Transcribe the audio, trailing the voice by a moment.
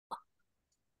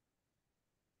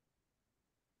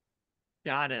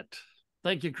Got it.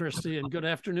 Thank you, Christy, and good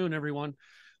afternoon, everyone.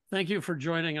 Thank you for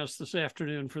joining us this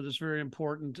afternoon for this very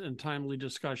important and timely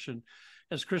discussion.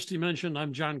 As Christy mentioned,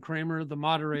 I'm John Krohmer, the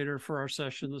moderator for our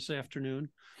session this afternoon.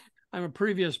 I'm a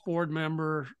previous board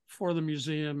member for the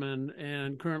museum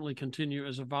and currently continue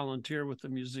as a volunteer with the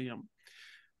museum.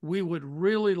 We would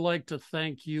really like to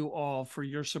thank you all for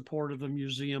your support of the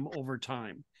museum over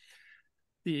time.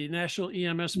 The National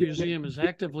EMS Museum is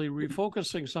actively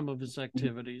refocusing some of its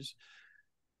activities,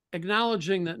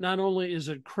 acknowledging that not only is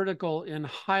it critical in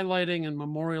highlighting and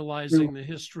memorializing the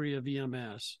history of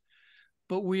EMS,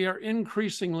 but we are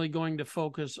increasingly going to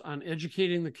focus on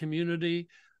educating the community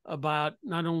about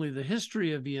not only the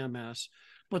history of EMS,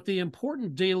 but the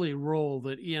important daily role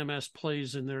that EMS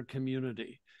plays in their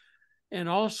community. And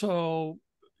also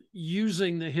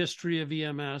using the history of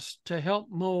EMS to help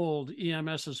mold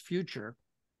EMS's future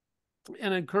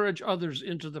and encourage others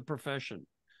into the profession.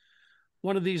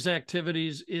 One of these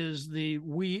activities is the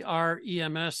We Are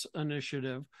EMS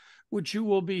initiative, which you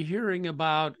will be hearing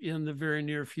about in the very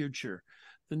near future.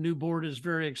 The new board is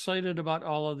very excited about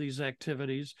all of these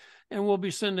activities, and we'll be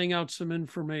sending out some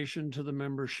information to the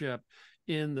membership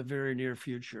in the very near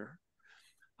future.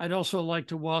 I'd also like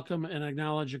to welcome and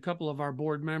acknowledge a couple of our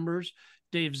board members,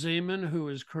 Dave Zeman, who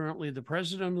is currently the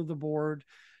president of the board,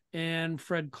 and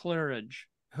Fred Claridge,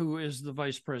 who is the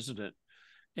vice president.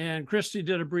 And Christy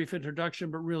did a brief introduction,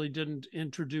 but really didn't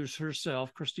introduce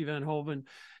herself, Christy Van Hoven,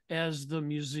 as the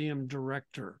museum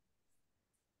director.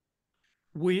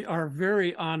 We are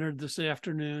very honored this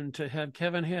afternoon to have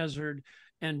Kevin Hazzard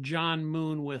and John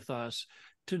Moon with us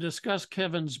to discuss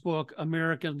Kevin's book,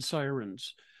 American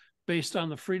Sirens, based on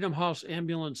the Freedom House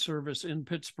Ambulance Service in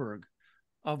Pittsburgh,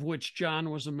 of which John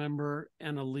was a member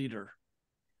and a leader.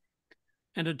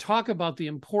 And to talk about the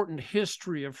important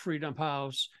history of Freedom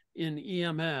House in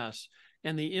EMS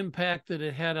and the impact that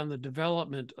it had on the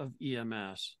development of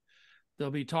EMS.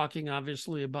 They'll be talking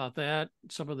obviously about that,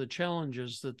 some of the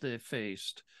challenges that they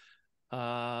faced.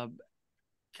 Kevin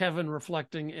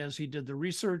reflecting as he did the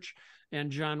research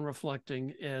and John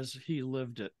reflecting as he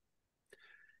lived it.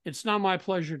 It's now my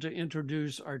pleasure to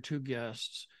introduce our two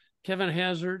guests. Kevin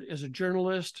Hazzard is a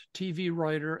journalist, TV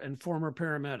writer, and former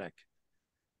paramedic.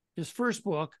 His first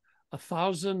book,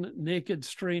 1,000 Naked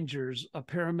Strangers, A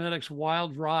Paramedic's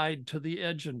Wild Ride to the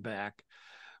Edge and Back,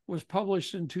 was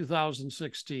published in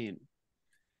 2016.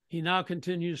 He now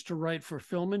continues to write for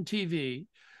film and TV,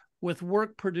 with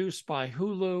work produced by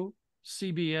Hulu,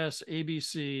 CBS,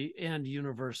 ABC, and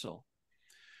Universal.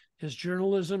 His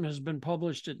journalism has been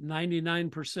published at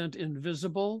 99%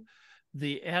 Invisible,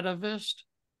 The Atavist,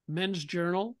 Men's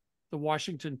Journal, The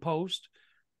Washington Post,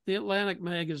 The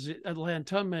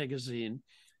Atlanta Magazine,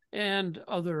 and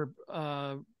other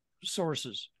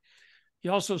sources. He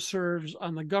also serves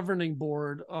on the governing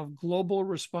board of Global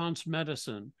Response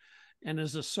Medicine and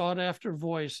is a sought-after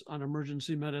voice on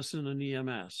emergency medicine and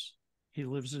EMS. He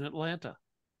lives in Atlanta.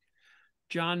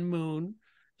 John Moon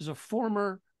is a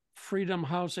former Freedom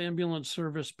House Ambulance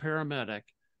Service paramedic,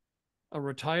 a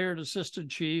retired assistant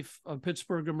chief of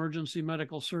Pittsburgh Emergency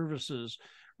Medical Services,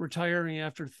 retiring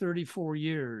after 34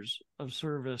 years of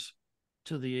service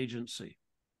to the agency.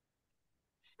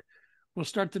 We'll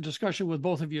start the discussion with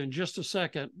both of you in just a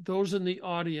second. Those in the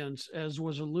audience, as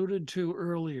was alluded to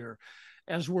earlier,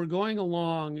 as we're going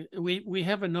along, we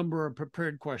have a number of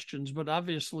prepared questions, but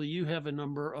obviously you have a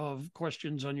number of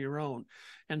questions on your own,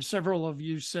 and several of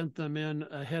you sent them in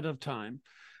ahead of time.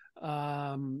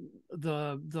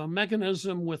 The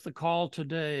mechanism with the call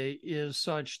today is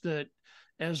such that,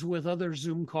 as with other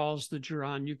Zoom calls that you're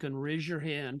on, you can raise your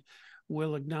hand.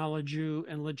 We'll acknowledge you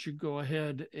and let you go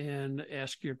ahead and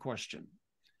ask your question.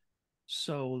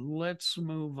 So let's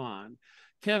move on.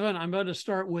 Kevin, I'm going to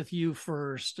start with you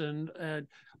first. And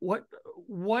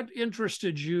what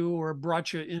interested you or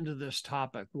brought you into this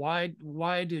topic?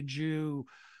 Why did you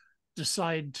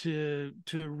decide to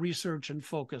research and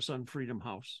focus on Freedom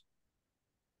House?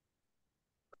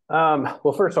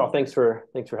 Well, first of all, thanks for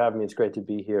having me. It's great to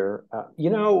be here.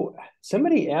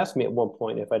 Somebody asked me at one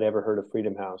point if I'd ever heard of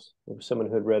Freedom House. It was someone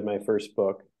who had read my first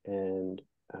book, and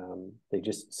they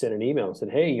just sent an email and said,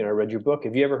 "Hey, I read your book.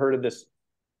 Have you ever heard of this?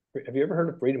 Have you ever heard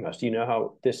of Freedom House? Do you know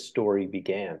how this story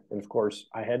began?" And of course,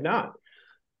 I had not.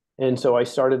 And so I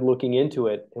started looking into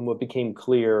it, and what became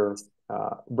clear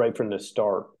right from the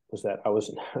start was that I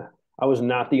was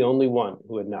not the only one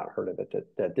who had not heard of it.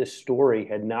 That this story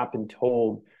had not been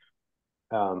told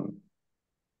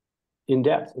in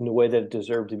depth in the way that it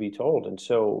deserved to be told. And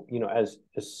so, as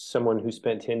someone who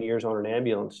spent 10 years on an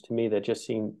ambulance, to me, that just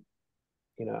seemed,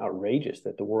 outrageous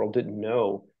that the world didn't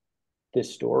know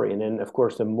this story. And then, of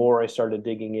course, the more I started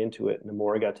digging into it and the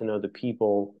more I got to know the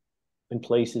people and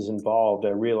places involved, I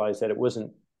realized that it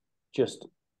wasn't just,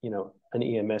 an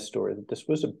EMS story, that this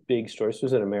was a big story. This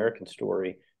was an American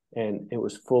story, and it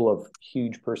was full of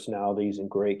huge personalities and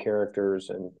great characters.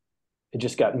 And it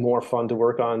just got more fun to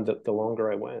work on the longer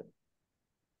I went.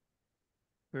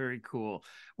 Very cool.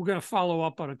 We're going to follow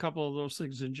up on a couple of those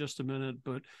things in just a minute,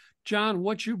 but John,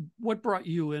 what brought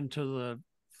you into the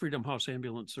Freedom House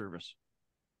Ambulance Service?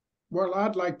 Well,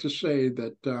 I'd like to say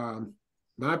that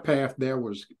my path there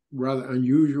was rather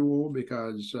unusual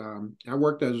because I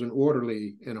worked as an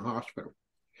orderly in a hospital.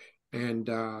 And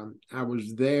I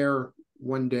was there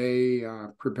one day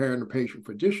preparing a patient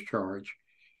for discharge.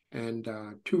 And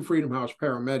two Freedom House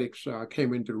paramedics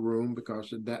came into the room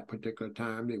because at that particular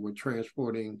time they were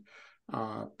transporting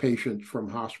patients from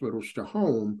hospitals to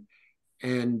home.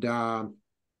 And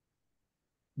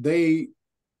they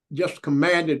just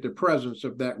commanded the presence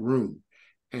of that room.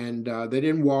 And they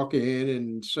didn't walk in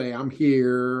and say, I'm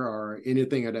here or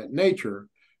anything of that nature,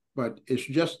 but it's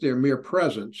just their mere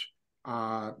presence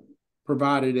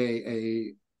provided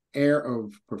a air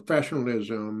of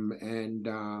professionalism and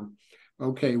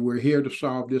okay, we're here to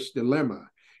solve this dilemma.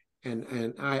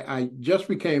 And I just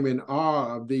became in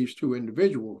awe of these two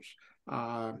individuals.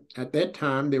 At that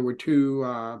time, there were two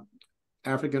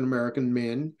African-American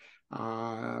men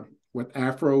with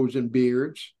afros and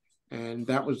beards, and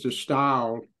that was the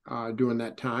style during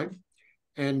that time.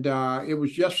 And it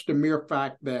was just the mere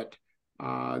fact that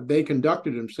they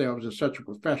conducted themselves in such a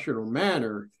professional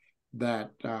manner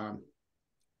that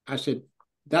I said,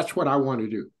 that's what I want to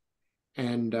do.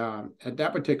 And at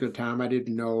that particular time, I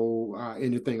didn't know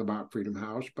anything about Freedom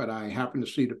House, but I happened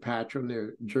to see the patch on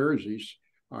their jerseys,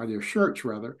 or their shirts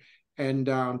rather, and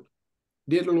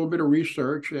did a little bit of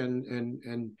research.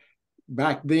 And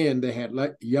back then they had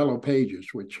yellow pages,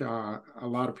 which a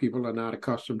lot of people are not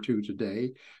accustomed to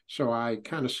today. So I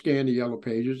kind of scanned the yellow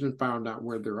pages and found out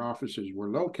where their offices were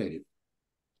located.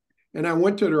 And I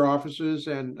went to their offices,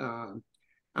 and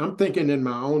I'm thinking in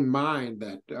my own mind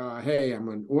that, hey, I'm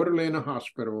an orderly in a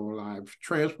hospital. I've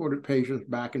transported patients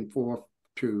back and forth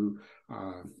to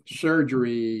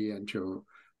surgery and to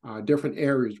different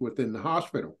areas within the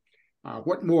hospital.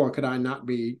 What more could I not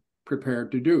be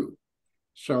prepared to do?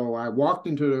 So I walked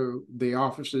into the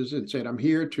offices and said, I'm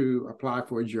here to apply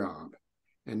for a job.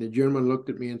 And the gentleman looked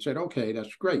at me and said, okay,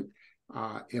 that's great.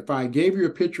 If I gave you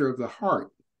a picture of the heart,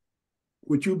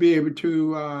 would you be able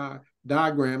to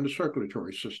diagram the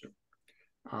circulatory system?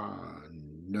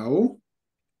 No.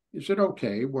 He said,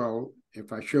 okay, well,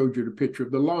 if I showed you the picture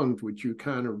of the lungs, would you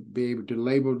kind of be able to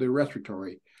label the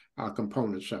respiratory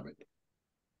components of it?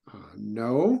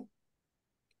 No.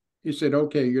 He said,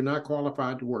 okay, you're not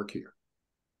qualified to work here.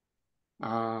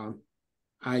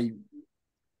 I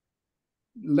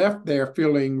left there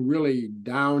feeling really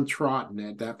downtrodden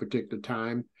at that particular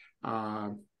time,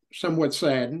 somewhat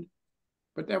saddened,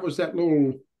 but that was that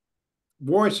little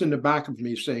voice in the back of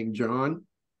me saying, John,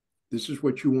 this is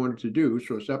what you wanted to do,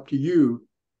 so it's up to you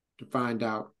to find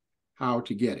out how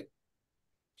to get it.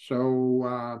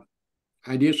 So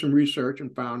I did some research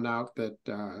and found out that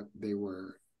they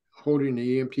were holding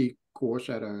the EMT course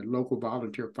at a local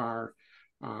volunteer fire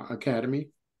academy.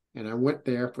 And I went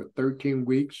there for 13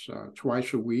 weeks,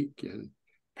 twice a week, and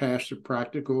passed the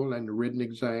practical and the written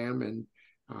exam, and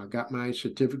got my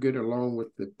certificate along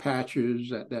with the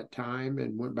patches at that time,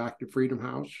 and went back to Freedom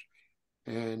House.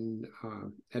 And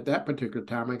at that particular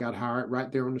time, I got hired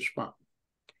right there on the spot.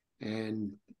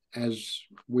 And as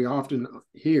we often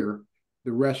hear,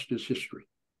 the rest is history.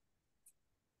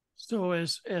 So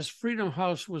as Freedom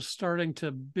House was starting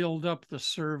to build up the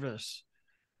service,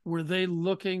 were they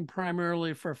looking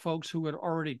primarily for folks who had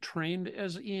already trained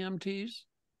as EMTs?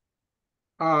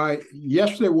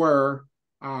 Yes, they were,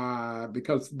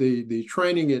 because the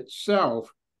training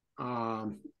itself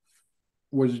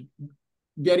was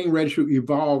getting ready to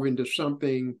evolve into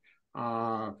something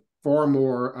far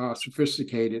more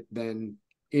sophisticated than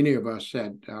any of us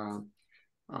had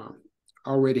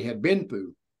already had been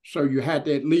through. So you had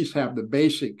to at least have the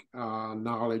basic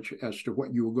knowledge as to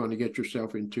what you were going to get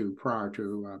yourself into prior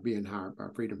to being hired by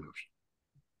Freedom House.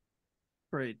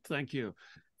 Great, thank you.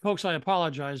 Folks, I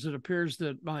apologize. It appears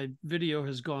that my video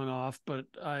has gone off, but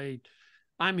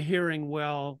I'm hearing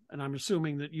well, and I'm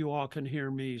assuming that you all can hear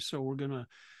me. So we're going to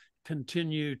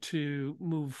continue to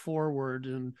move forward,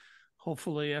 and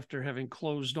hopefully after having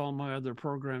closed all my other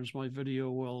programs, my video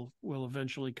will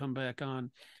eventually come back on.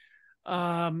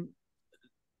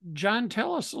 John,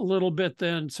 tell us a little bit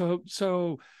then.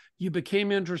 So you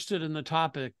became interested in the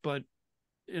topic, but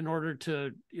in order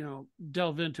to,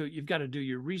 delve into it, you've got to do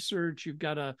your research. You've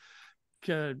got to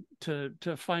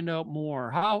to find out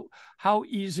more? How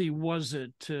easy was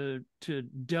it to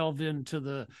delve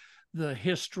into the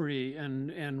history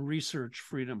and research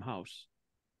Freedom House?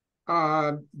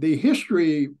 The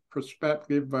history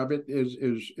perspective of it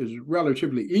is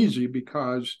relatively easy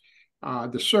because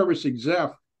the service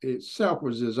exec itself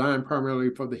was designed primarily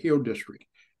for the Hill District.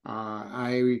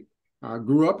 I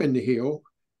grew up in the Hill,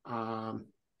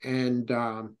 and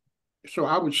so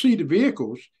I would see the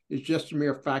vehicles. It's just a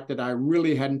mere fact that I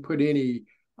really hadn't put any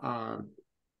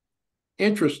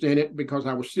interest in it because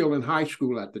I was still in high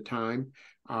school at the time,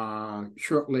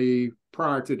 shortly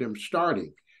prior to them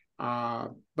starting.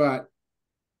 But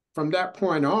from that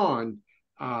point on,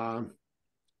 I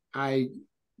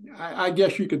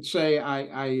guess you could say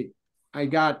I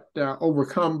got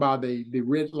overcome by the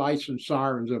red lights and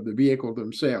sirens of the vehicle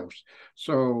themselves.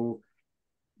 So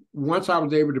once I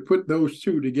was able to put those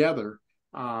two together,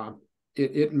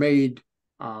 it made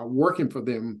working for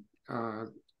them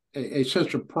a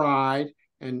sense of pride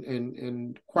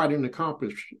and quite an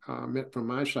accomplishment from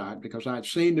my side, because I'd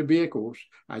seen the vehicles,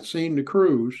 I'd seen the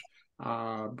crews,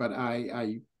 but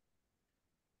I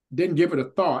didn't give it a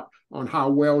thought on how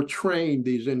well trained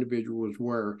these individuals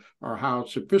were or how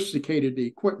sophisticated the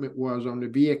equipment was on the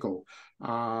vehicle.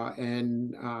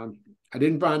 And I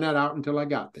didn't find that out until I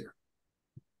got there.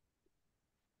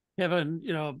 Kevin,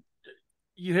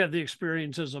 you had the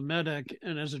experience as a medic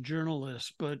and as a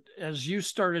journalist, but as you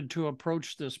started to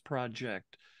approach this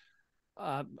project,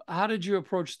 how did you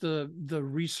approach the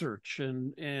research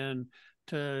and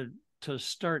to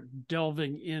start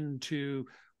delving into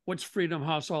what's Freedom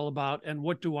House all about and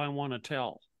what do I want to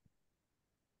tell?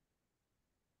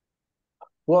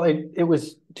 Well, it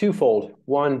was twofold.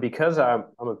 One, because I'm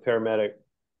a paramedic,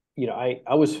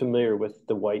 I was familiar with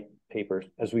the white papers,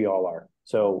 as we all are.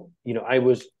 So, I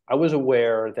was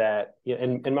aware that,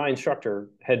 and my instructor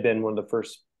had been one of the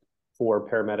first 4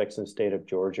 paramedics in the state of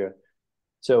Georgia.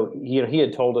 So, he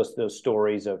had told us those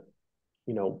stories of,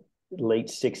 late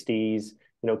 60s,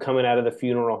 coming out of the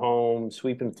funeral home,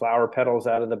 sweeping flower petals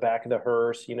out of the back of the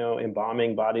hearse,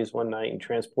 embalming bodies one night and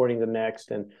transporting the next,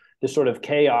 and this sort of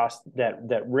chaos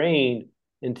that reigned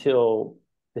until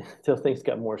things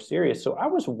got more serious. So I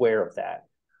was aware of that.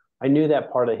 I knew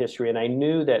that part of the history, and I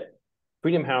knew that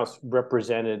Freedom House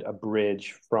represented a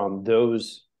bridge from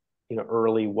those,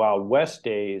 early Wild West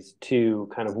days to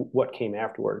kind of what came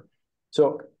afterward.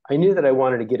 So I knew that I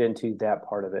wanted to get into that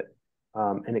part of it.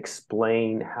 And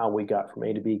explain how we got from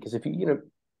A to B. Because if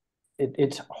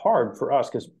it's hard for us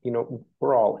because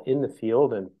we're all in the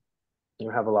field and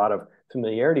have a lot of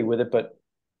familiarity with it. But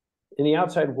in the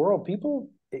outside world, people,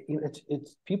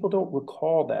 people don't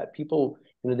recall that. People,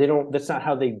 they don't. That's not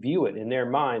how they view it in their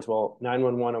minds. Well,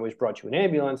 911 always brought you an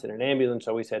ambulance, and an ambulance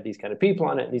always had these kind of people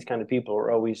on it, and these kind of people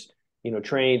are always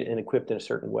trained and equipped in a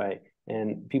certain way.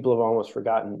 And people have almost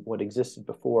forgotten what existed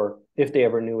before, if they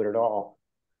ever knew it at all.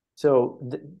 So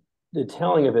the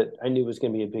telling of it, I knew was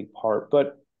going to be a big part.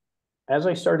 But as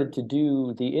I started to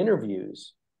do the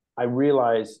interviews, I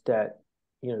realized that,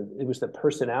 it was the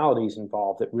personalities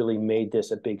involved that really made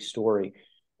this a big story.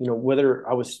 Whether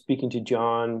I was speaking to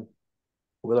John,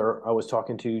 whether I was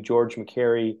talking to George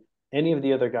McCary, any of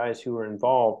the other guys who were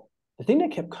involved, the thing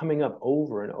that kept coming up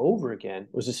over and over again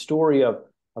was a story of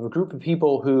a group of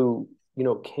people who,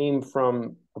 came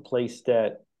from a place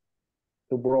that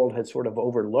the world had sort of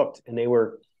overlooked, and they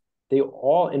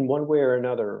all in one way or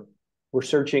another were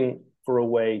searching for a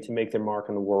way to make their mark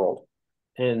on the world.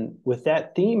 And with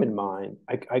that theme in mind,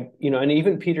 and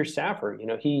even Peter Safar,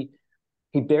 he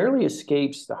barely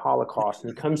escapes the Holocaust,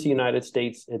 and he comes to the United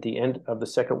States at the end of the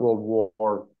Second World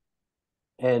War,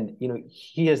 and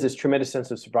he has this tremendous sense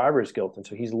of survivor's guilt, and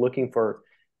so he's looking for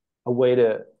a way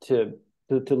to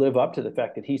live up to the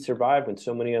fact that he survived when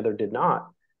so many others did not.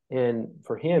 And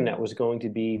for him, that was going to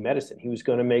be medicine. He was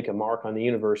going to make a mark on the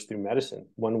universe through medicine,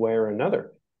 one way or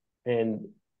another. And,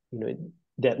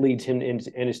 that leads him into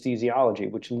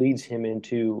anesthesiology, which leads him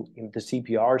into the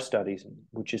CPR studies,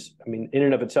 which is, in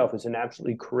and of itself is an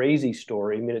absolutely crazy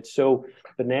story. It's so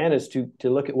bananas to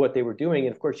look at what they were doing.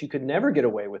 And of course, you could never get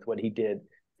away with what he did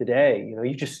today.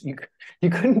 You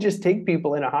couldn't just take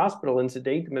people in a hospital and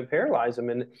sedate them and paralyze them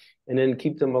and then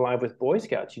keep them alive with Boy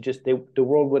Scouts. The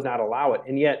world would not allow it.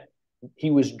 And yet he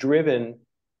was driven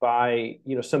by,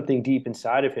 something deep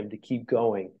inside of him to keep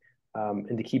going,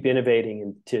 and to keep innovating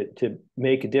and to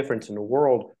make a difference in the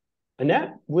world. And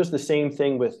that was the same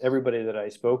thing with everybody that I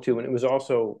spoke to. And it was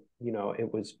also,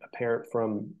 it was apparent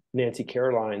from Nancy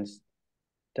Caroline's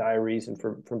diaries and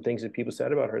from things that people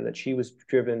said about her that she was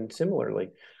driven similarly.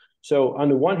 So on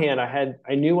the one hand,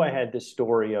 I knew I had this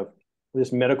story of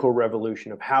this medical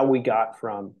revolution of how we got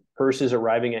from hearses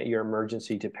arriving at your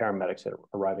emergency to paramedics that are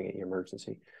arriving at your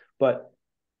emergency. But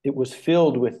it was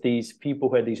filled with these people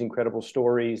who had these incredible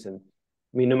stories. And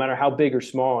I mean, no matter how big or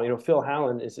small, Phil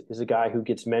Hallen is a guy who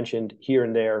gets mentioned here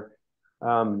and there,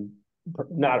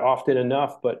 not often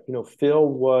enough, but, Phil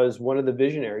was one of the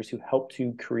visionaries who helped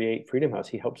to create Freedom House.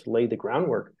 He helped lay the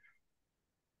groundwork.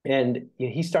 And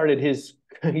he started his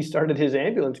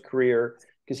ambulance career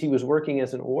because he was working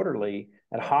as an orderly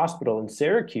at a hospital in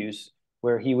Syracuse,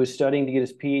 where he was studying to get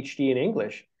his PhD in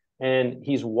English. And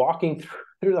he's walking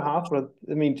through the hospital.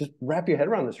 I mean, just wrap your head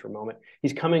around this for a moment.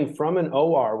 He's coming from an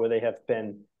OR where they have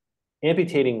been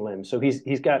amputating limbs. So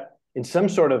he's got, in some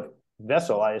sort of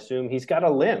vessel, I assume, he's got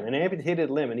a limb, an amputated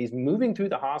limb, and he's moving through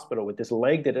the hospital with this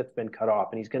leg that has been cut off,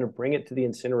 and he's going to bring it to the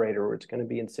incinerator where it's going to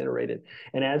be incinerated.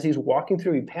 And as he's walking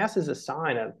through, he passes a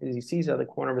sign as he sees out of the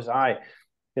corner of his eye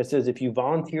that says, if you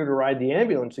volunteer to ride the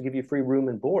ambulance, we'll give you free room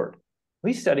and board.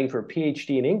 Well, he's studying for a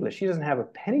PhD in English. He doesn't have a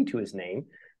penny to his name.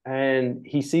 And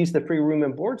he sees the free room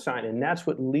and board sign, and that's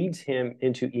what leads him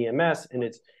into EMS. And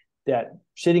it's that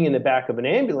sitting in the back of an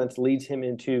ambulance leads him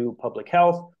into public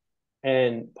health,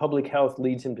 and public health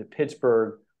leads him to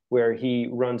Pittsburgh, where he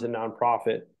runs a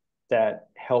nonprofit that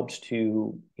helps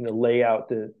to lay out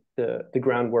the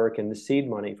groundwork and the seed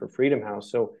money for Freedom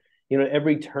House. So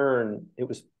every turn it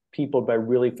was peopled by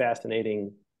really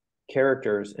fascinating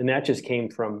characters, and that just came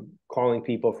from calling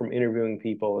people, from interviewing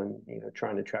people, and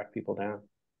trying to track people down.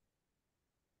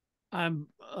 I'm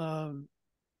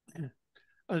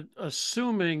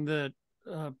assuming that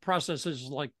processes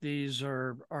like these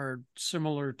are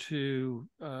similar to,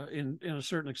 in a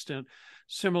certain extent,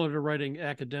 similar to writing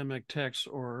academic texts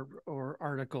or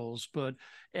articles. But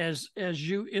as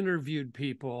you interviewed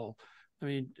people, I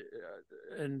mean,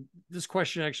 and this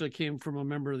question actually came from a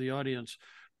member of the audience.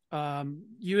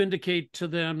 You indicate to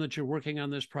them that you're working on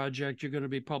this project, you're going to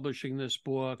be publishing this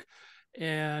book,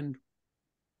 and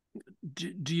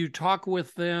do you talk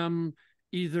with them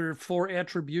either for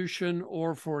attribution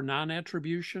or for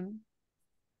non-attribution?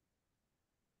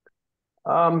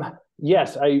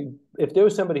 Yes. If there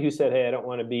was somebody who said, hey, I don't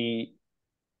want to be,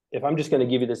 if I'm just going to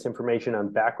give you this information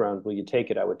on background, will you take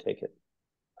it? I would take it.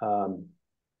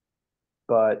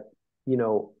 But,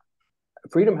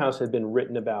 Freedom House had been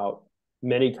written about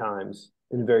many times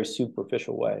in a very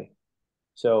superficial way.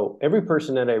 So every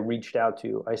person that I reached out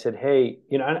to, I said, hey,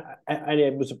 I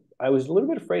was a little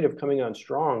bit afraid of coming on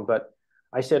strong, but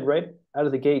I said right out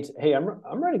of the gates, hey, I'm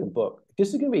writing a book. This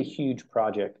is going to be a huge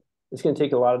project. It's going to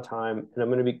take a lot of time, and I'm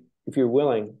going to be, if you're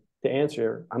willing to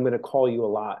answer, I'm going to call you a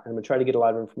lot. I'm going to try to get a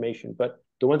lot of information. But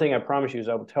the one thing I promise you is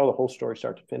I will tell the whole story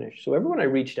start to finish. So everyone I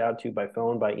reached out to by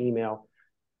phone, by email,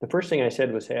 the first thing I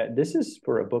said was, hey, this is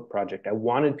for a book project. I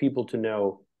wanted people to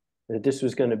know that this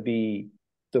was going to be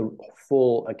the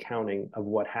full accounting of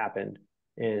what happened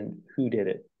and who did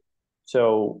it.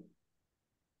 So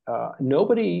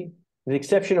nobody, with the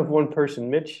exception of one person,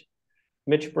 Mitch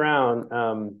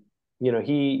Brown,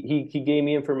 he gave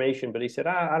me information, but he said,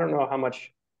 I don't know how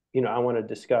much, I want to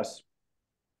discuss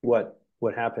what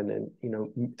happened.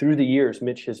 And, through the years,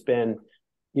 Mitch has been,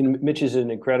 Mitch is an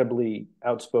incredibly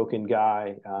outspoken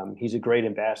guy. He's a great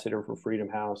ambassador for Freedom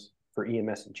House, for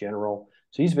EMS in general.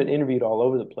 So he's been interviewed all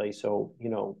over the place. So,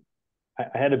 I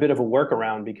had a bit of a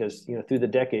workaround because, through the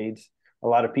decades, a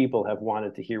lot of people have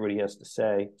wanted to hear what he has to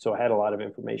say. So I had a lot of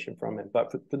information from him.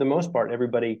 But for the most part,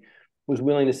 everybody was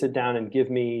willing to sit down and give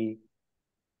me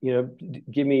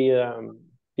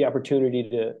the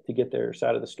opportunity to get their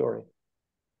side of the story.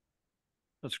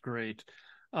 That's great.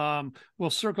 We'll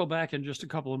circle back in just a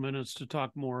couple of minutes to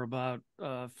talk more about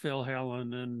Phil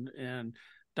Hallen and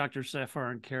Dr. Safar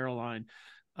and Caroline.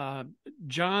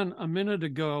 John, a minute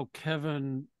ago,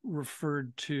 Kevin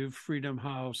referred to Freedom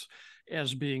House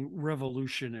as being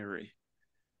revolutionary.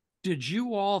 Did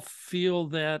you all feel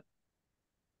that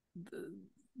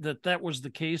was the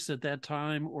case at that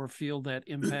time, or feel that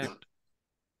impact?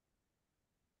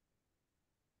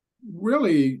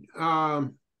 Really, I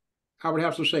would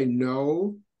have to say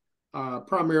no,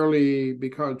 primarily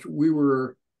because we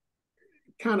were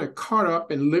kind of caught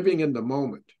up in living in the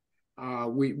moment.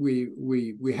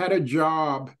 We had a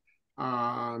job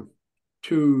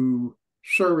to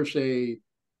service a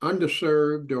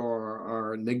underserved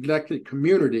or neglected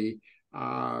community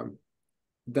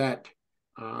that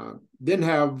didn't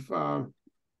have the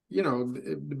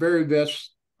very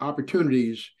best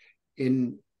opportunities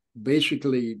in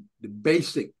basically the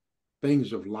basic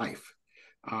things of life,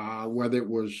 whether it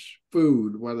was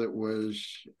food, whether it was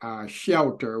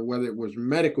shelter, whether it was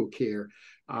medical care.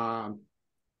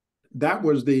 That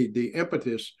was the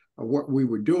impetus what we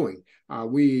were doing.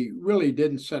 We really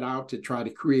didn't set out to try to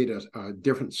create a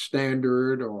different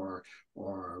standard or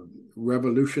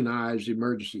revolutionize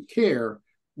emergency care.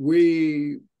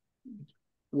 We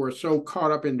were so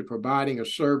caught up into providing a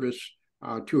service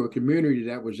to a community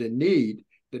that was in need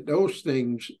that those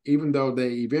things, even though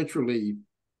they eventually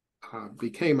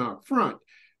became out front,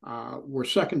 were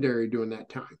secondary during that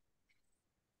time.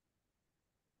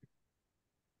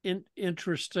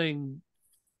 Interesting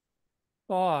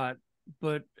thought,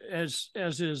 but as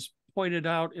is pointed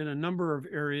out in a number of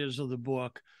areas of the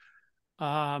book,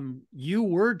 you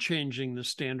were changing the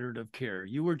standard of care.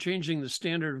 You were changing the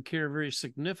standard of care very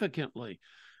significantly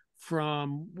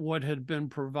from what had been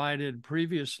provided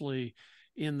previously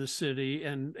in the city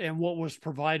and what was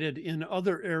provided in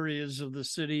other areas of the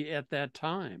city at that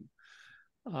time.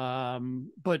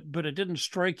 But it didn't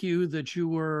strike you that you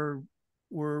were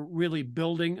really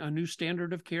building a new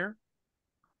standard of care?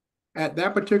 At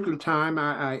that particular time,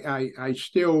 I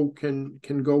still can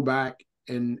go back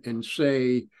and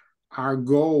say our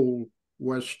goal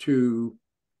was to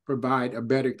provide a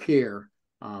better care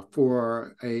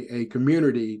for a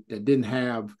community that didn't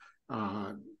have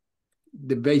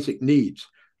the basic needs.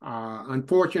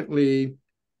 Unfortunately,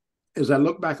 as I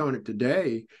look back on it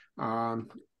today,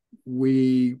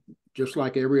 we, just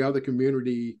like every other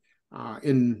community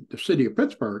in the city of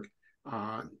Pittsburgh,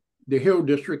 the Hill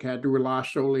District had to rely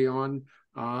solely on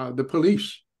the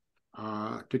police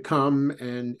to come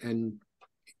and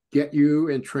get you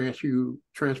and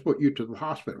transport you to the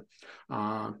hospital.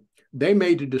 They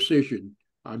made the decision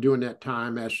during that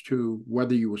time as to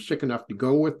whether you were sick enough to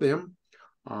go with them,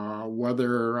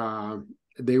 whether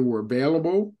they were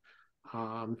available.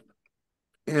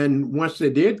 And once they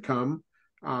did come,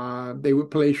 they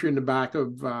would place you in the back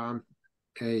of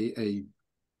a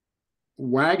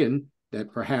wagon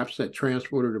that perhaps had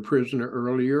transported a prisoner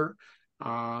earlier.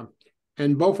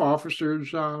 And both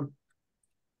officers got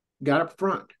up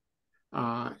front.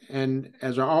 And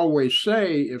as I always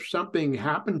say, if something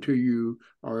happened to you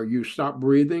or you stopped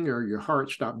breathing or your heart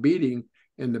stopped beating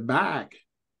in the back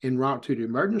en route to the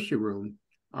emergency room,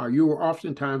 you were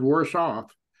oftentimes worse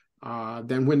off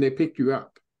than when they picked you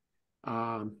up.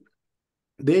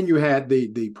 Then you had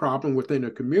the problem within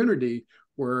a community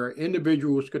where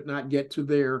individuals could not get to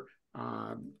their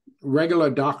regular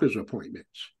doctor's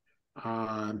appointments.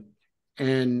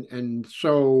 And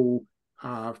so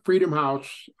Freedom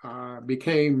House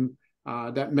became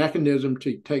that mechanism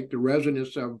to take the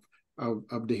residents of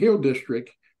the Hill District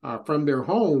from their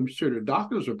homes to their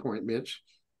doctor's appointments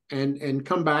and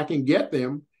come back and get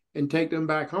them and take them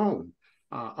back home.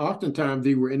 Oftentimes,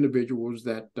 these were individuals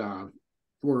that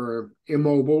were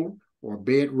immobile or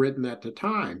bedridden at the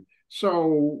time.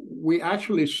 So we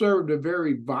actually served a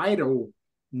very vital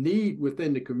need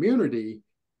within the community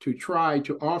to try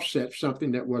to offset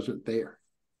something that wasn't there.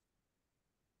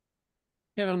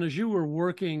 Kevin, as you were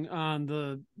working on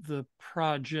the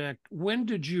project, when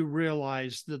did you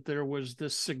realize that there was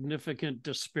this significant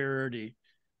disparity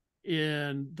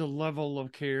in the level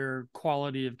of care,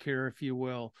 quality of care, if you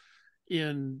will,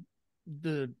 in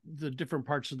the different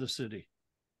parts of the city?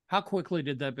 How quickly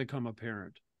did that become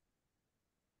apparent?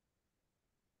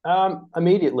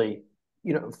 Immediately.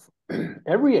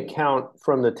 Every account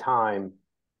from the time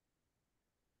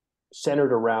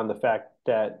centered around the fact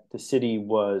that the city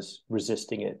was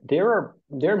resisting it.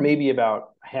 There may be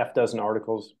about a half dozen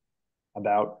articles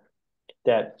about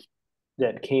that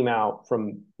came out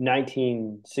from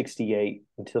 1968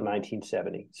 until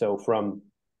 1970. So from,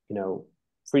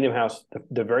 Freedom House,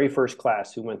 the very first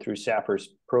class who went through Sappers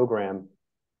program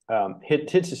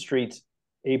hits the streets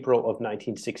April of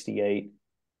 1968.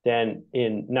 Then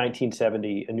in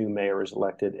 1970, a new mayor is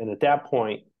elected. And at that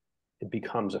point, it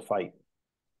becomes a fight.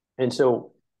 And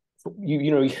so,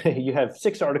 you have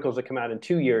 6 articles that come out in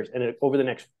 2 years. And over the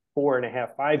next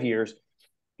 4.5, 5 years,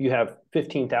 you have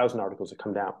 15,000 articles that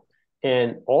come down.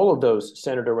 And all of those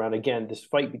centered around, again, this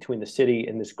fight between the city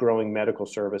and this growing medical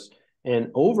service.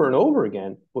 And over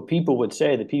again, what people would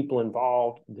say, the people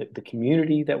involved, the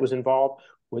community that was involved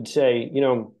would say,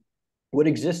 what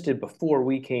existed before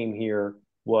we came here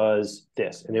was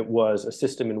this. And it was a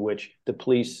system in which the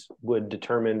police would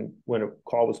determine when a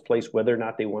call was placed whether or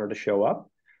not they wanted to show up.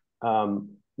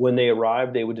 When they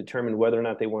arrived, they would determine whether or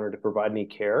not they wanted to provide any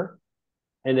care.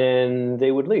 And then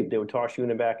they would leave. They would toss you in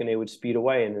the back and they would speed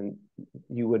away. And then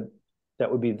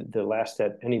that would be the last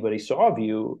that anybody saw of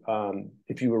you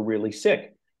if you were really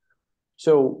sick.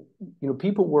 So, the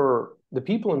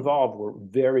people involved were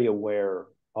very aware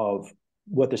of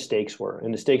what the stakes were.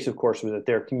 And the stakes, of course, were that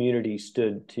their community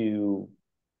stood to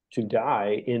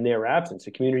die in their absence.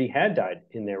 The community had died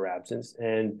in their absence.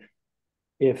 And,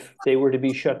 if they were to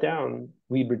be shut down,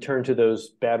 we'd return to those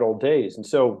bad old days. And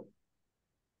so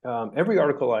every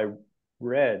article I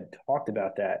read talked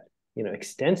about that,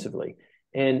 extensively.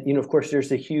 And, of course,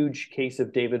 there's a huge case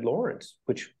of David Lawrence,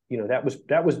 which, that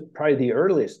was probably the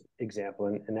earliest example.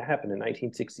 And that happened in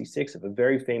 1966 of a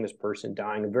very famous person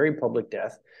dying, a very public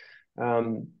death,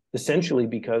 essentially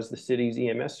because the city's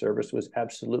EMS service was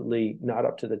absolutely not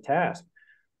up to the task.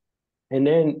 And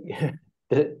then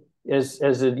as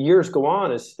the years go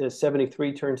on, as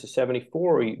 73 turns to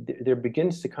 74, there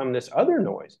begins to come this other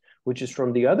noise, which is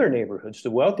from the other neighborhoods,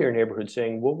 the wealthier neighborhoods,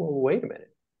 saying, whoa, wait a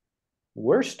minute.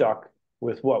 We're stuck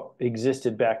with what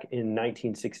existed back in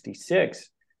 1966.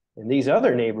 And these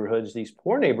other neighborhoods, these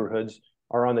poor neighborhoods,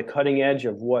 are on the cutting edge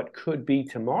of what could be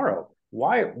tomorrow.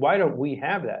 Why don't we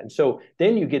have that? And so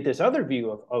then you get this other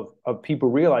view of people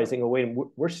realizing, oh, wait,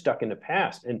 we're stuck in the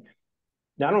past. And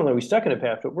not only are we stuck in the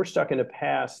past, but we're stuck in a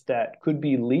past that could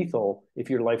be lethal if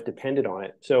your life depended on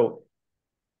it. So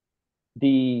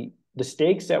the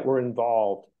stakes that were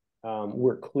involved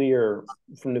were clear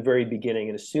from the very beginning.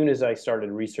 And as soon as I started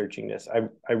researching this,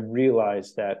 I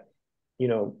realized that,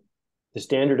 the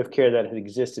standard of care that had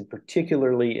existed,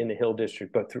 particularly in the Hill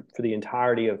District, but for the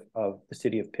entirety of the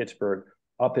city of Pittsburgh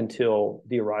up until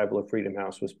the arrival of Freedom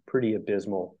House, was pretty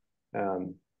abysmal.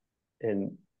 And,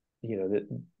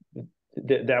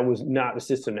 that was not a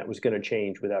system that was going to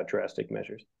change without drastic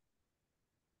measures.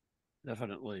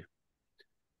 Definitely.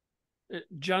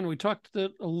 John, we talked a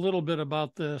little bit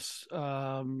about this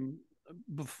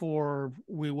before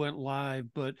we went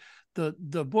live, but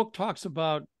the book talks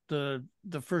about the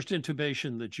first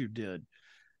intubation that you did,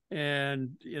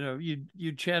 and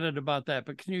you chatted about that.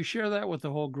 But can you share that with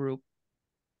the whole group?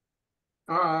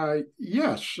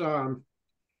 Yes,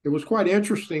 it was quite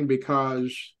interesting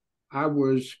because I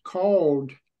was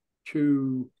called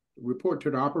to report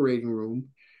to the operating room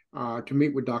to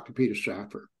meet with Dr. Peter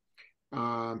Saffer.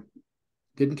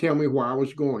 Didn't tell me where I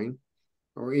was going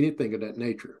or anything of that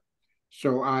nature.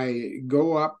 So I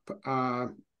go up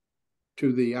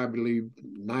to the, I believe,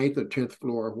 9th or 10th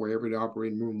floor, wherever the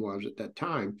operating room was at that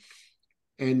time,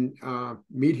 and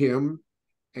meet him.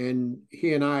 And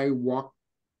he and I walked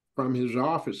from his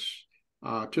office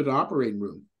to the operating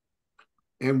room.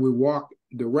 And we walked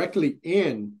directly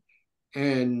in.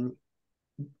 And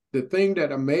the thing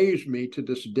that amazed me to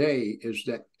this day is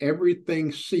that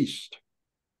everything ceased.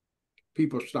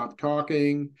 People stopped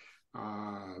talking.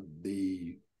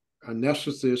 The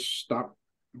anesthetists stopped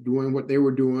doing what they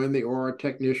were doing. The OR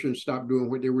technicians stopped doing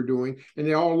what they were doing. And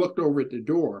they all looked over at the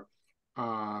door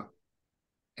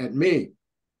at me,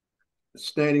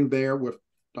 standing there with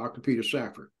Dr. Peter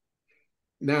Saffer.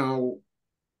 Now,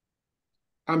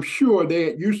 I'm sure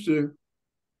they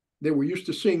were used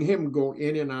to seeing him go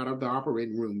in and out of the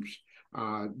operating rooms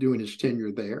during his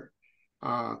tenure there.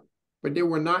 But they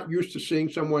were not used to seeing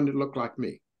someone that looked like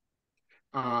me.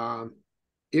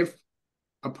 If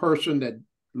a person that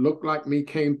looked like me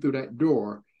came through that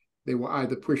door, they were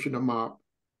either pushing a mop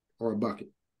or a bucket.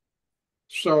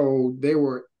 So they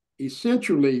were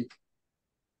essentially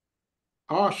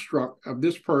awestruck of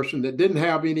this person that didn't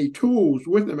have any tools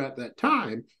with him at that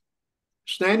time,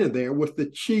 standing there with the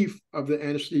chief of the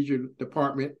anesthesia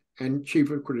department and chief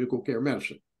of critical care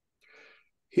medicine.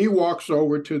 He walks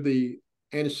over to the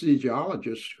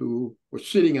anesthesiologist who was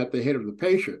sitting at the head of the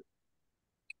patient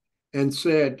and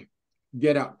said,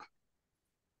 "Get up."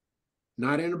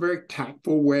 Not in a very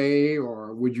tactful way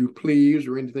or "would you please"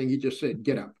 or anything. He just said,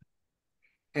 "Get up."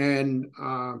 And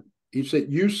he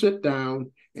said, "You sit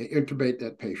down and intubate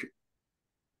that patient."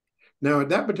 Now, at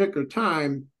that particular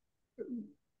time,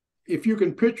 if you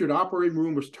can picture, the operating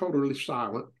room was totally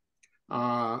silent.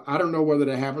 I don't know whether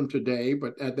they have them today,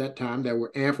 but at that time there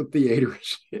were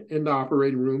amphitheaters in the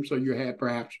operating room. So you had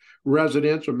perhaps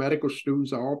residents or medical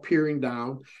students all peering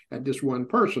down at this one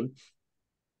person.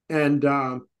 And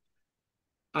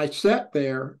I sat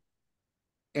there,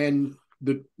 and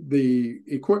the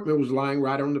equipment was lying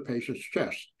right on the patient's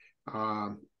chest.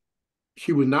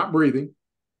 She was not breathing.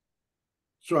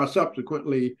 So I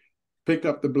subsequently picked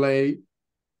up the blade,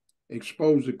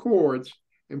 exposed the cords,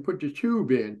 and put the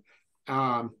tube in.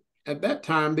 At that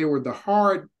time, they were the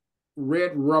hard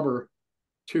red rubber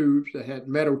tubes that had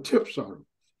metal tips on them.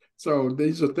 So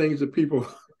these are things that people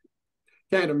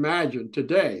can't imagine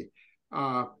today.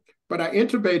 But I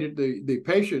intubated the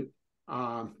patient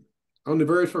on the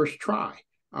very first try.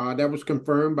 That was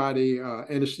confirmed by the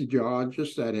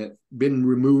anesthesiologist that had been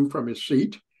removed from his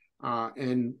seat.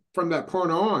 And from that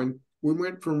point on, we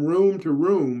went from room to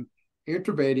room,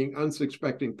 intubating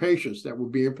unsuspecting patients that were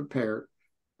being prepared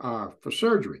for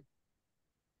surgery.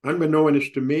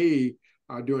 Unbeknownst to me,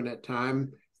 during that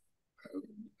time,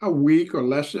 a week or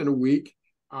less than a week,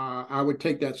 I would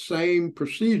take that same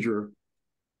procedure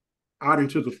out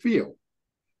into the field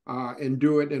and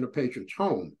do it in a patient's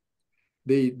home.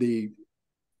 The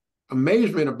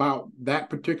amazement about that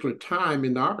particular time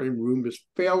in the operating room is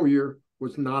failure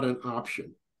was not an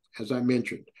option, as I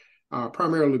mentioned,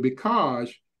 primarily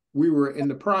because we were in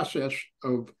the process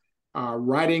of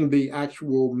writing the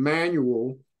actual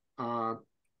manual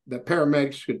that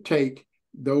paramedics could take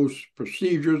those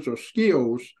procedures or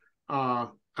skills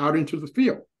out into the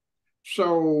field.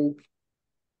 So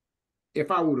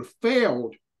if I would have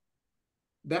failed,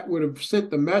 that would have sent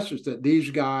the message that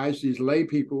these guys, these lay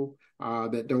people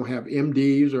that don't have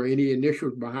MDs or any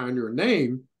initials behind their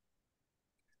name,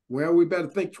 well, we better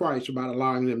think twice about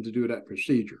allowing them to do that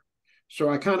procedure. So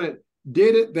I kind of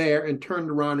did it there and turned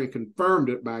around and confirmed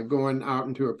it by going out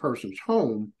into a person's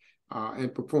home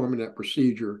and performing that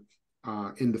procedure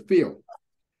in the field.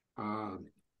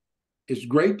 It's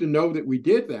great to know that we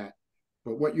did that,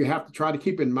 but what you have to try to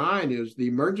keep in mind is the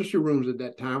emergency rooms at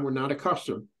that time were not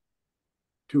accustomed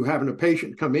to having a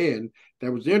patient come in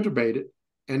that was intubated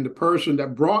and the person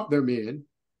that brought them in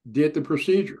did the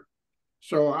procedure.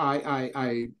 So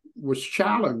I was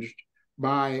challenged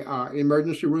by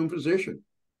emergency room physician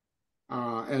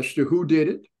as to who did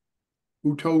it,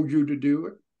 who told you to do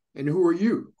it, and who are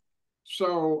you?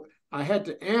 So I had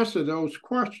to answer those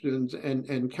questions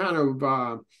and kind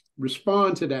of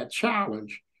respond to that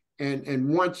challenge. And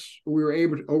once we were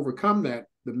able to overcome that,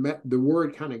 the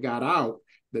word kind of got out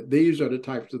that these are the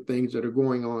types of things that are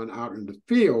going on out in the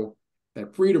field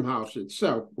that Freedom House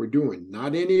itself were doing,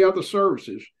 not any other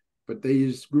services, but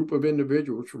these group of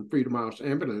individuals from Freedom House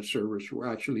Ambulance Service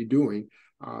were actually doing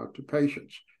to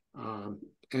patients.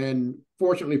 And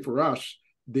fortunately for us,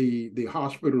 the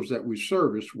hospitals that we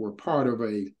service were part of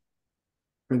a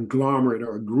conglomerate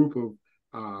or a group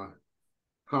of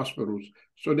hospitals.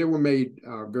 So they were made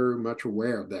very much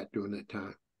aware of that during that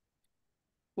time.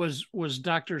 Was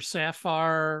Dr.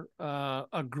 Safar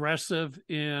aggressive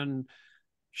in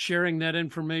sharing that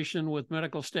information with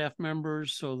medical staff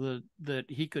members so that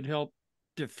he could help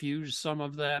diffuse some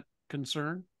of that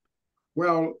concern?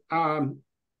 Well,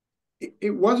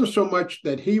 it wasn't so much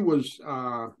that he was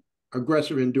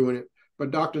aggressive in doing it,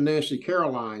 but Dr. Nancy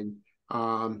Caroline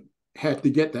had to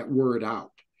get that word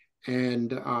out.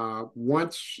 And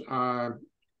once,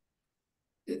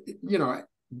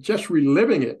 just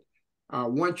reliving it,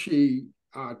 once she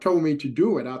told me to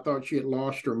do it, I thought she had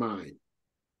lost her mind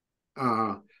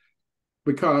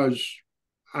because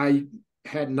I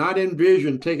had not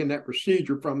envisioned taking that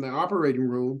procedure from the operating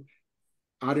room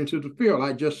out into the field.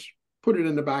 I just put it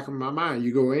in the back of my mind.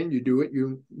 You go in, you do it,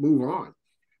 you move on.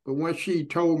 But once she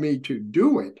told me to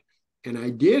do it, and I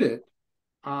did it,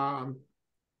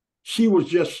 she was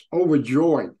just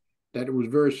overjoyed that it was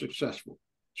very successful.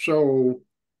 So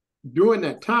during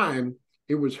that time,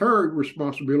 it was her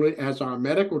responsibility as our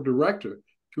medical director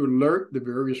to alert the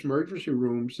various emergency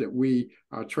rooms that we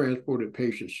transported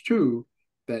patients to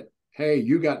that, hey,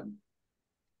 you got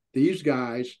these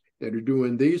guys that are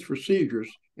doing these procedures,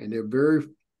 and they're very,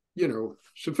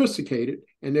 sophisticated,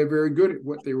 and they're very good at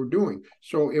what they were doing.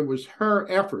 So it was her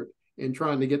effort in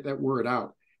trying to get that word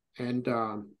out. And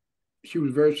she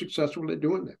was very successful at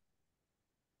doing that.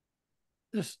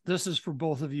 This is for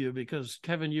both of you, because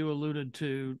Kevin, you alluded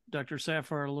to Dr.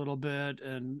 Safar a little bit,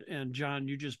 and John,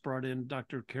 you just brought in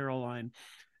Dr. Caroline.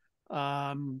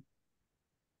 I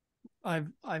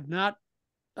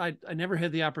never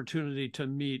had the opportunity to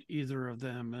meet either of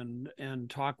them and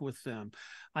talk with them.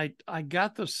 I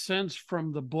got the sense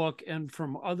from the book and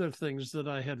from other things that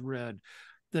I had read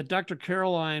that Dr.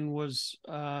 Caroline was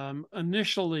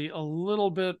initially a little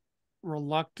bit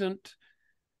reluctant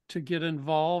to get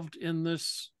involved in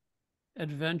this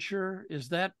adventure. Is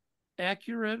that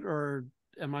accurate, or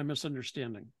am I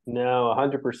misunderstanding? No,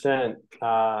 100%.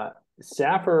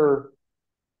 Safar,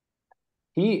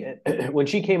 when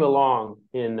she came along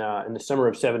in the summer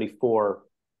of ~74,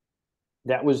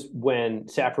 that was when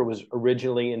Safar was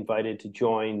originally invited to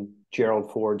join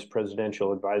Gerald Ford's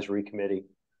Presidential Advisory Committee.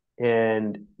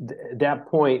 And at that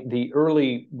point, the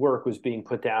early work was being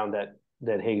put down that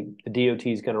hey, the DOT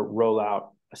is going to roll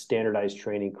out a standardized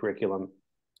training curriculum,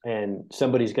 and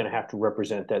somebody's going to have to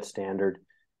represent that standard.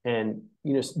 And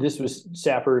this was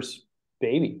Safar's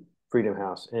baby, Freedom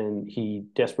House, and he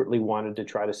desperately wanted to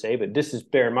try to save it.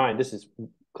 Bear in mind, this is a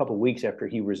couple of weeks after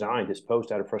he resigned his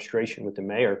post out of frustration with the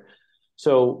mayor.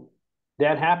 So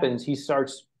that happens. He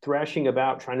starts thrashing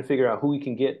about trying to figure out who he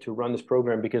can get to run this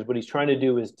program, because what he's trying to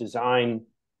do is design,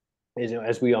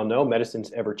 as we all know,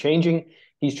 medicine's ever changing.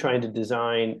 He's trying to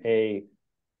design a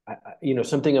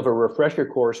something of a refresher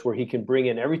course where he can bring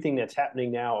in everything that's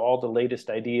happening now, all the latest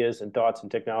ideas and thoughts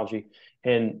and technology,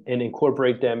 and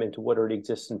incorporate them into what already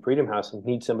exists in Freedom House, and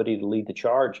need somebody to lead the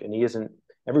charge. And he isn't,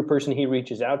 every person he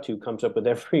reaches out to comes up with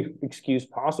every excuse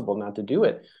possible not to do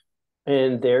it.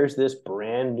 And there's this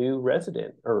brand new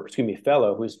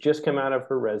fellow who's just come out of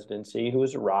her residency, who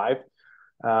has arrived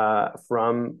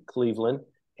from Cleveland,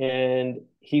 and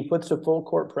he puts a full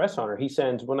court press on her. He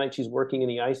sends, one night she's working in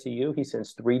the ICU, he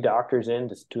sends 3 doctors in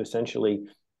to essentially,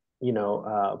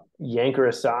 yank her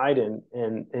aside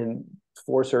and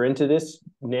force her into this.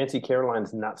 Nancy Caroline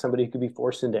is not somebody who could be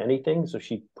forced into anything, so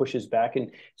she pushes back.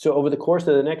 And so over the course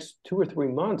of the next 2 or 3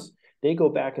 months, they go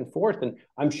back and forth. And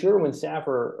I'm sure when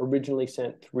Saffer originally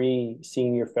sent 3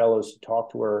 senior fellows to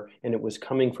talk to her, and it was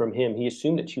coming from him, he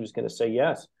assumed that she was going to say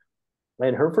yes.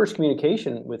 And her first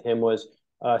communication with him was,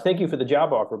 thank you for the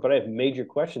job offer, but I have major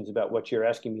questions about what you're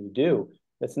asking me to do.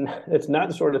 That's not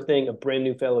the sort of thing a brand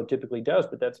new fellow typically does,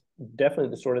 but that's definitely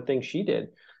the sort of thing she did.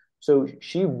 So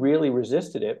she really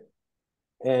resisted it,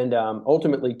 and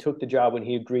ultimately took the job when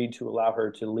he agreed to allow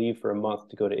her to leave for a month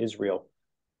to go to Israel.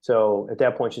 So at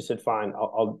that point, she said, fine,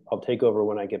 I'll take over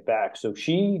when I get back. So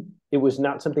it was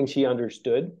not something she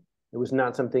understood. It was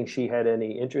not something she had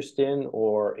any interest in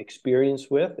or experience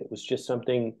with. It was just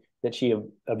something that she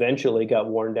eventually got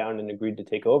worn down and agreed to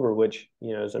take over, which,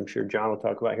 as I'm sure John will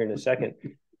talk about here in a second,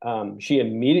 she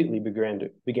immediately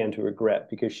began to regret,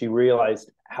 because she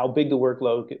realized how big the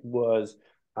workload was,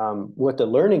 what the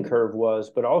learning curve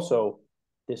was, but also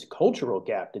this cultural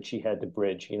gap that she had to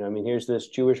bridge. Here's this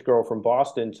Jewish girl from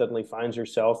Boston suddenly finds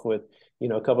herself with,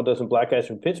 a couple dozen black guys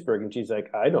from Pittsburgh, and she's like,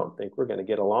 I don't think we're going to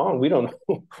get along. We don't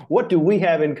know. What do we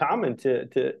have in common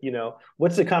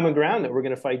what's the common ground that we're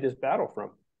going to fight this battle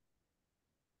from?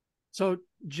 So,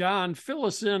 John, fill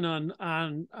us in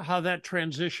on how that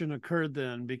transition occurred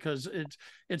then, because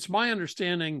it's my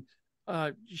understanding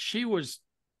she was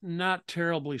not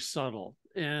terribly subtle.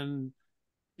 And,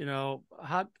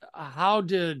 how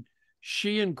did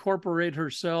she incorporate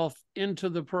herself into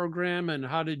the program, and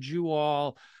how did you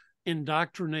all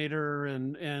indoctrinate her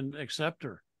and accept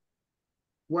her?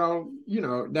 Well,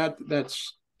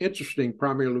 that's interesting,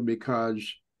 primarily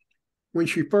because when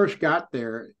she first got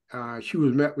there, she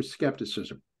was met with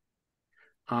skepticism.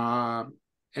 And,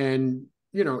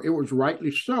 it was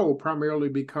rightly so, primarily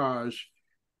because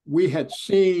we had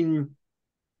seen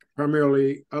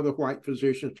primarily other white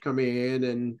physicians come in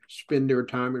and spend their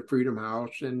time at Freedom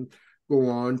House and go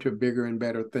on to bigger and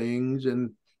better things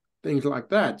and things like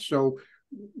that. So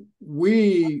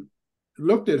we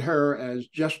looked at her as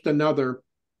just another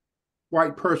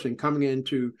white person coming in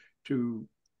to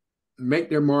make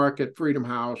their mark at Freedom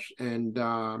House and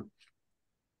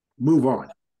move on.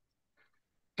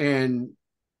 And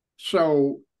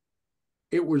so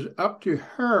it was up to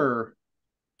her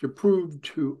to prove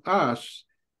to us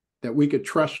that we could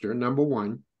trust her, number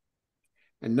one.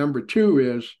 And number two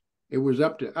is, it was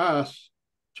up to us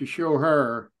to show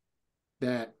her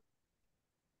that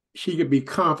she could be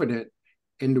confident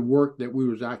in the work that we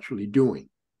was actually doing.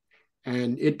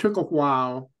 And it took a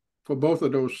while for both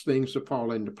of those things to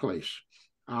fall into place,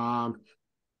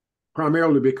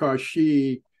 primarily because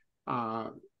she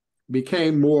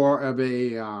became more of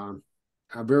a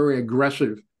very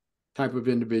aggressive type of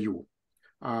individual.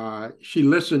 She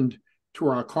listened to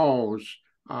our calls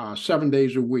 7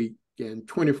 days a week and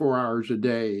 24 hours a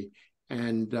day,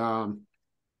 and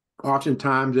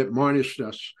oftentimes admonished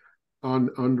us on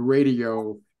the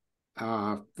radio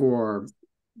for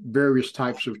various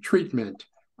types of treatment.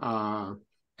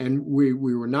 And we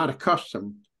were not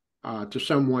accustomed to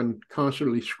someone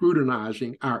constantly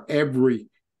scrutinizing our every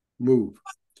move,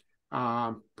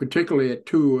 particularly at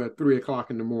 2 or 3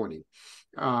 o'clock in the morning.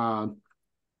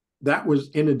 That was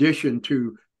in addition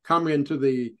to coming into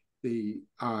the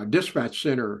dispatch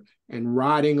center and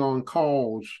riding on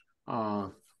calls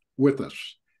with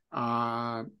us,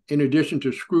 in addition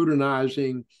to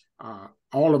scrutinizing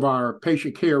all of our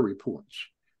patient care reports,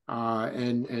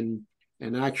 and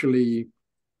actually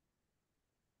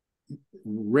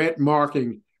red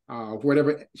marking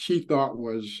whatever she thought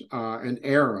was an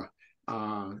error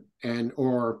and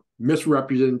or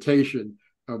misrepresentation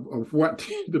of what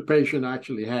the patient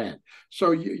actually had.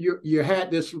 So you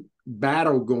had this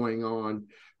battle going on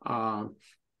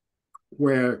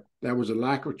where there was a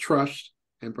lack of trust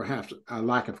and perhaps a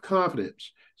lack of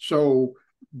confidence. So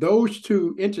those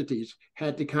two entities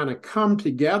had to kind of come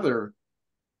together,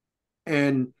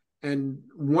 and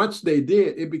once they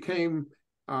did, it became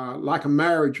like a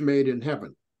marriage made in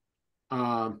heaven.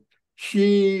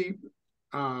 She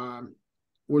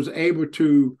was able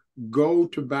to go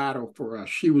to battle for us.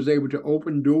 She was able to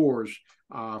open doors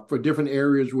for different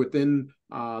areas within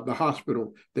the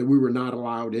hospital that we were not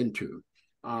allowed into.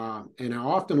 And I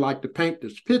often like to paint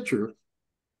this picture.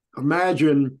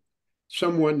 Imagine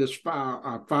someone that's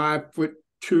a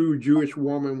 5'2" Jewish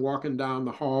woman walking down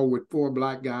the hall with 4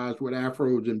 black guys with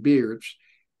afros and beards,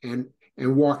 and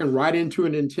walking right into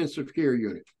an intensive care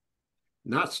unit,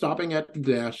 not stopping at the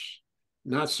desk,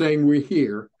 not saying we're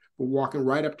here, but walking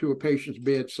right up to a patient's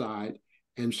bedside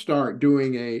and start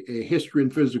doing a history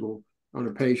and physical on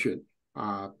a patient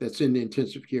that's in the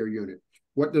intensive care unit.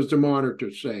 What does the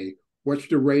monitor say? What's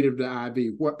the rate of the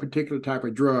IV? What particular type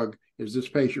of drug is this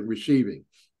patient receiving?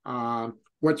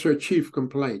 What's her chief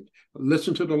complaint?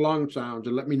 Listen to the lung sounds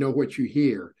and let me know what you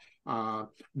hear.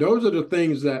 Those are the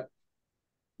things that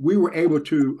we were able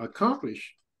to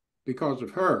accomplish because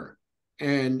of her.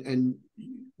 And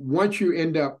once you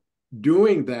end up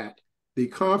doing that, the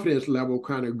confidence level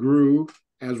kind of grew,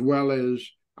 as well as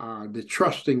the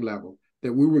trusting level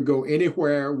that we would go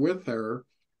anywhere with her.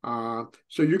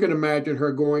 So you can imagine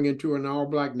her going into an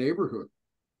all-black neighborhood,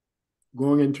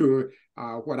 going into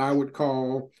what I would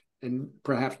call, and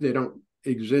perhaps they don't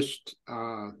exist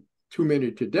too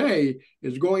many today,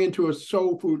 is going into a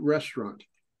soul food restaurant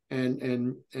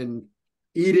and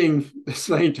eating the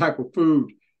same type of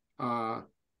food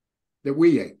that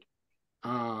we ate.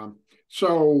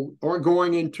 Or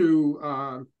going into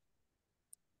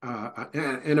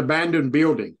an abandoned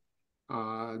building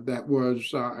that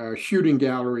was a shooting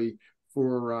gallery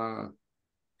for,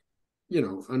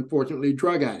 unfortunately,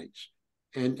 drug addicts,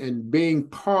 and being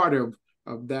part of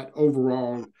that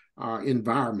overall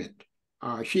environment.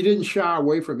 She didn't shy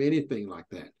away from anything like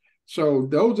that. So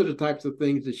those are the types of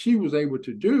things that she was able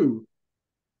to do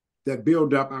that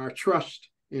build up our trust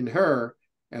in her,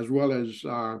 as well as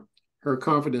her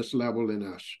confidence level in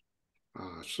us.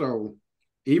 So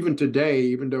even today,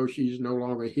 even though she's no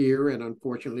longer here, and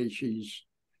unfortunately she's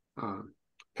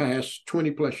passed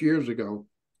 20 plus years ago,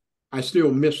 I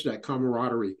still miss that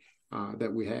camaraderie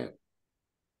that we had.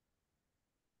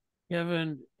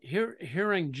 Kevin,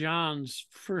 hearing John's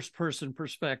first person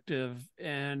perspective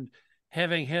and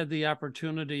having had the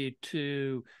opportunity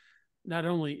to not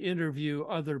only interview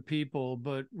other people,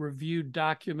 but review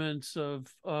documents of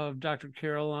Dr.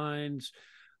 Caroline's,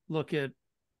 look at,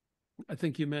 I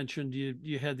think you mentioned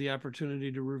you had the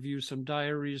opportunity to review some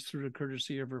diaries through the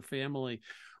courtesy of her family.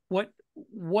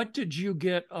 What did you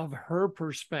get of her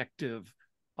perspective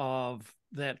of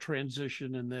that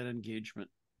transition and that engagement?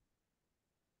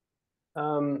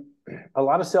 A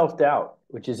lot of self-doubt,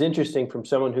 which is interesting from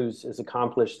someone who's as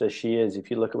accomplished as she is.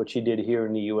 If you look at what she did here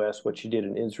in the US, what she did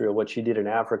in Israel, what she did in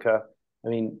Africa. I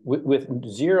mean, with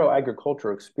zero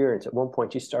agricultural experience, at one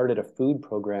point she started a food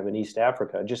program in East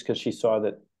Africa just because she saw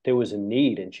that there was a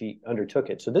need and she undertook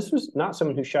it. So this was not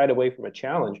someone who shied away from a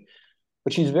challenge,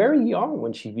 but she's very young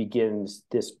when she begins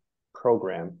this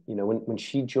program. You know, when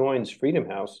she joins Freedom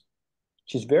House,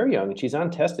 she's very young and she's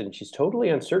untested and she's totally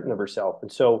uncertain of herself.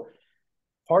 And so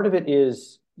part of it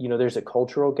is, there's a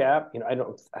cultural gap. I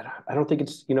don't think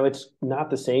it's, it's not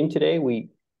the same today.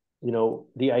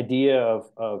 The idea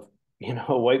of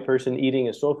a white person eating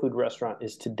a soul food restaurant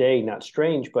is today not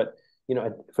strange, but,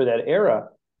 for that era,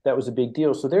 that was a big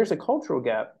deal. So there's a cultural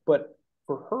gap, but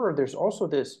for her, there's also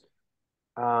this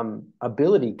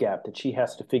ability gap that she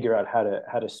has to figure out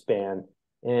how to span.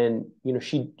 And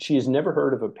she has never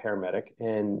heard of a paramedic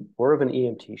or of an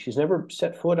EMT. She's never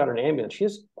set foot on an ambulance. She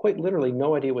has quite literally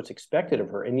no idea what's expected of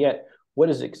her. And yet, what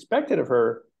is expected of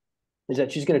her is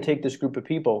that she's going to take this group of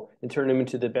people and turn them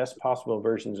into the best possible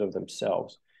versions of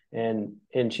themselves. And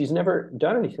she's never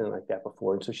done anything like that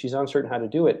before, and so she's uncertain how to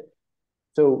do it.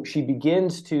 So she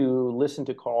begins to listen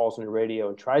to calls on the radio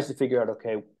and tries to figure out,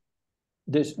 okay,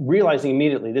 realizing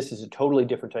immediately this is a totally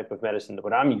different type of medicine than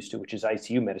what I'm used to, which is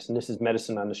ICU medicine. This is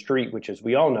medicine on the street, which, as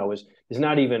we all know, is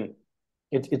not even,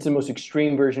 it's the most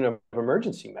extreme version of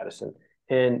emergency medicine.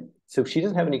 And so she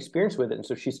doesn't have any experience with it. And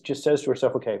so she just says to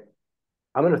herself, okay,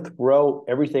 I'm going to throw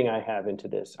everything I have into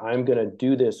this. I'm going to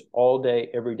do this all day,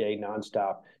 every day,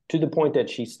 nonstop, to the point that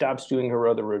she stops doing her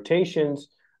other rotations.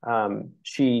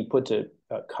 She puts a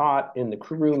cot in the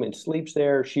crew room and sleeps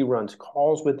there. She runs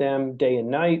calls with them day and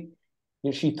night.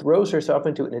 She throws herself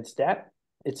into it, and it's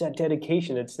that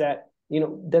dedication. It's that,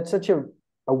 that's such a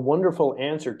wonderful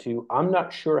answer to, I'm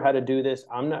not sure how to do this.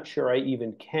 I'm not sure I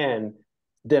even can.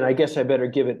 Then I guess I better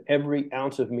give it every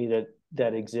ounce of me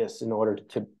that exists in order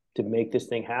to make this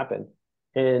thing happen.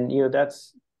 And,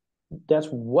 that's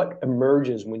what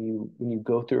emerges when you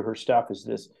go through her stuff, is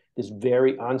this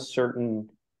very uncertain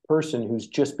person who's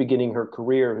just beginning her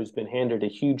career, who's been handed a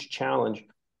huge challenge,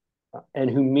 and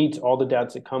who meets all the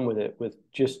doubts that come with it with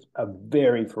just a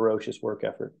very ferocious work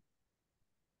effort.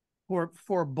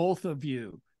 For both of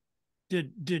you,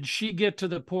 did she get to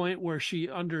the point where she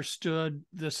understood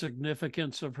the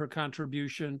significance of her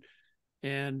contribution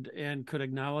and could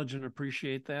acknowledge and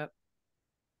appreciate that?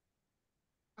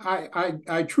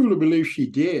 I truly believe she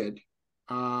did.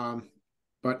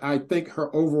 But I think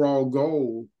her overall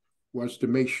goal was to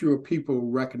make sure people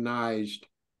recognized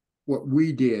what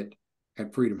we did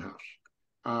at Freedom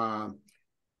House.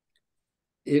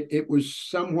 It was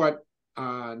somewhat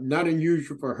not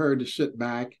unusual for her to sit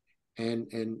back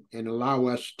and allow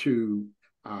us to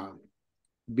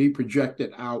be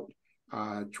projected out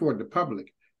toward the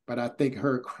public. But I think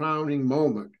her crowning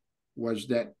moment was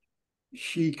that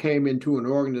she came into an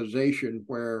organization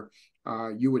where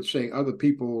you would say other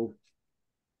people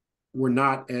were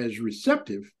not as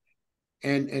receptive,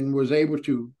 and was able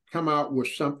to come out with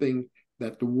something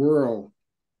that the world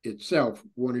itself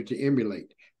wanted to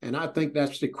emulate. And I think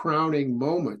that's the crowning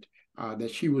moment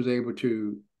that she was able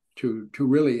to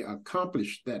really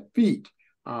accomplish that feat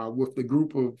with the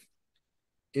group of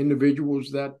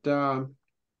individuals that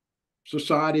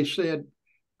society said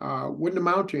wouldn't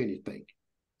amount to anything,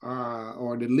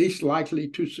 or the least likely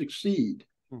to succeed.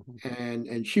 Mm-hmm.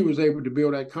 And she was able to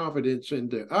build that confidence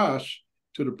into us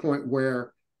to the point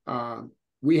where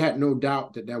we had no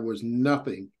doubt that there was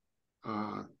nothing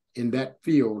in that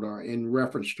field or in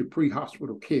reference to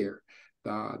pre-hospital care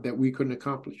that we couldn't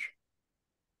accomplish.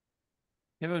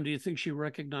 Kevin, do you think she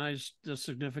recognized the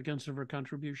significance of her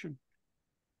contribution?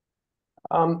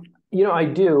 I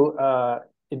do.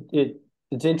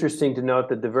 It's interesting to note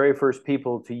that the very first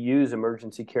people to use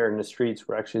emergency care in the streets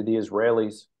were actually the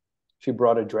Israelis. She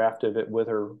brought a draft of it with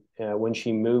her when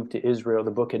she moved to Israel. The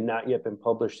book had not yet been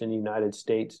published in the United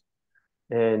States.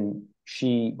 And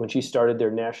when she started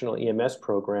their national EMS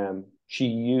program, she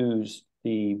used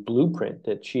the blueprint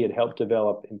that she had helped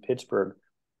develop in Pittsburgh.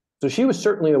 So she was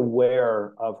certainly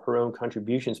aware of her own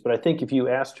contributions. But I think if you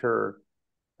asked her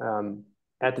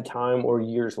at the time or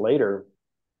years later,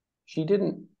 she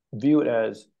didn't view it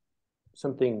as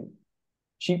something.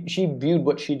 She viewed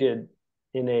what she did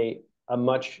in a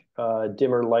much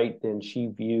dimmer light than she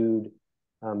viewed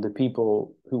the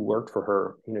people who worked for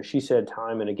her. She said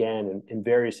time and again in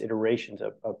various iterations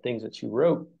of things that she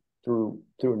wrote through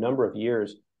a number of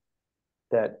years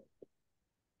that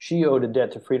she owed a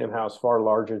debt to Freedom House far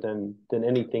larger than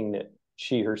anything that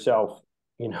she herself,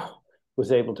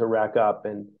 was able to rack up.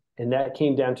 And that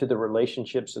came down to the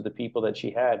relationships of the people that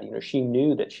she had. She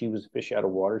knew that she was a fish out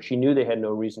of water. She knew they had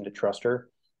no reason to trust her,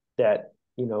 that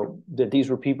these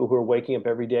were people who were waking up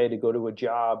every day to go to a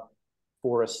job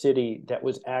for a city that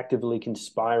was actively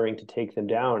conspiring to take them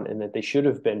down, and that they should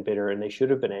have been bitter and they should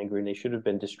have been angry and they should have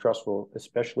been distrustful,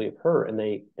 especially of her. And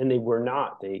they were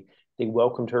not. They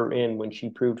welcomed her in when she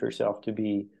proved herself to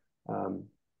be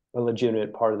a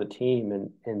legitimate part of the team.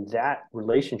 And that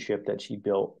relationship that she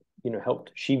built,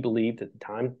 helped, she believed at the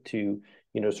time, to,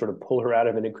 sort of pull her out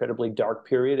of an incredibly dark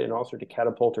period and also to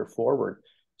catapult her forward.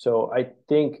 So I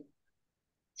think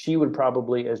she would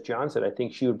probably, as John said, I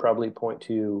think she would probably point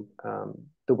to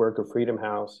the work of Freedom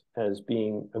House as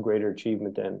being a greater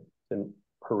achievement than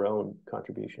her own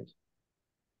contributions.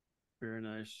 Very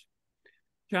nice.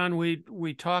 John,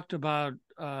 we talked about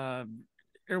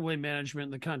airway management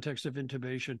in the context of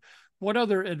intubation. What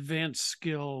other advanced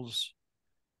skills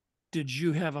did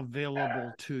you have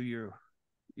available to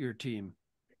your team?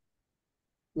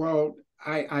 Well,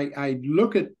 I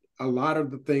look at a lot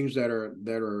of the things that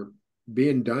are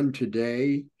being done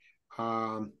today,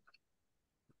 and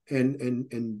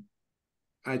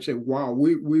I'd say, wow,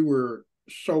 we were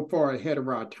so far ahead of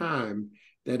our time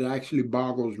that it actually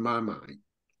boggles my mind.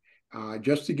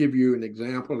 Just to give you an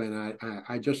example, and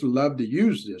I just love to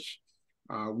use this,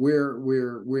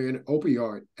 we're in an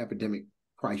opioid epidemic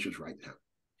crisis right now,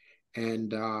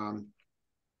 and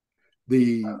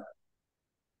the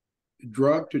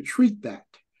drug to treat that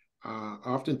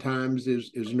oftentimes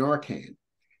is Narcan.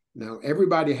 Now,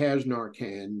 everybody has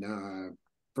Narcan.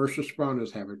 First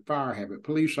responders have it, fire have it,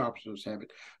 police officers have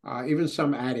it, even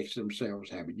some addicts themselves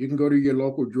have it. You can go to your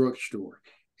local drugstore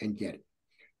and get it.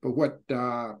 But what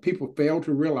people fail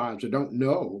to realize or don't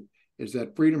know is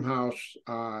that Freedom House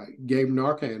gave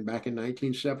Narcan back in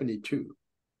 1972.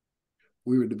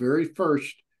 We were the very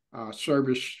first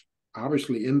service,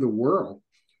 obviously, in the world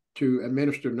to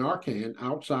administer Narcan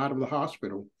outside of the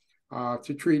hospital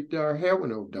to treat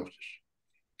heroin overdoses.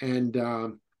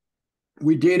 And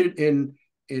we did it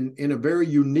in a very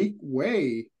unique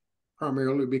way,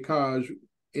 primarily because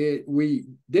we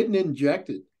didn't inject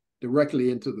it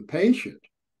directly into the patient.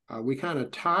 We kind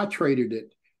of titrated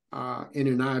it in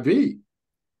an IV,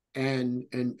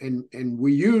 and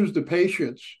we use the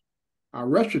patient's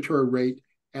respiratory rate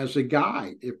as a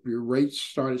guide. If your rates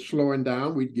started slowing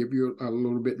down, we'd give you a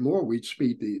little bit more. We'd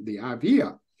speed the IV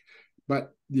up.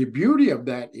 But the beauty of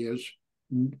that is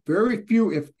very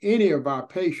few, if any, of our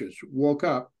patients woke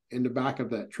up in the back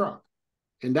of that truck.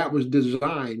 And that was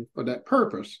designed for that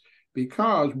purpose,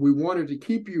 because we wanted to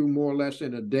keep you more or less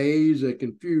in a dazed, a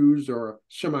confused, or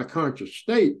semi-conscious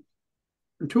state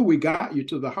until we got you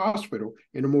to the hospital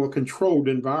in a more controlled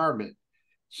environment,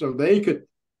 so they could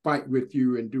fight with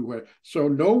you and do what. So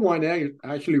no one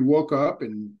actually woke up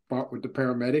and fought with the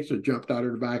paramedics or jumped out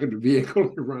of the back of the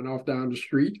vehicle and run off down the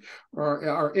street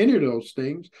or any of those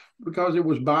things, because it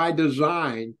was by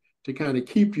design to kind of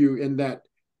keep you in that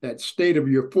state of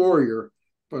euphoria,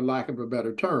 for lack of a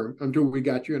better term, until we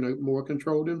got you in a more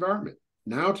controlled environment.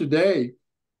 Now today,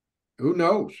 who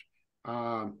knows?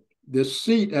 This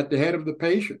seat at the head of the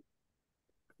patient,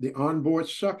 the onboard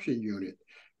suction unit,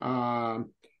 the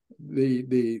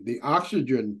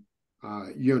oxygen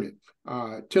unit,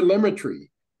 telemetry.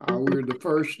 We were the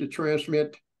first to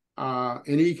transmit an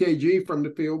EKG from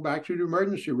the field back to the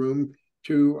emergency room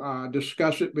to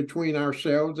discuss it between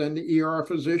ourselves and the ER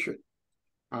physician.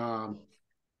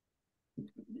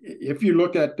 If you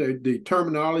look at the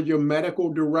terminology of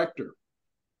medical director,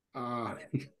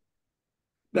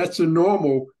 that's a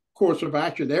normal course of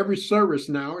action. Every service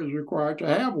now is required to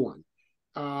have one.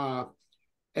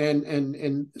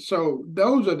 And so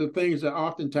those are the things that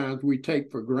oftentimes we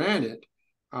take for granted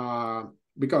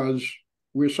because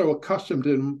we're so accustomed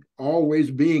to them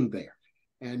always being there.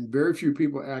 And very few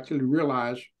people actually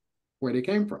realize where they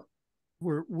came from.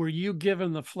 Were you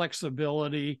given the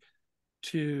flexibility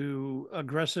to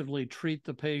aggressively treat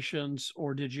the patients,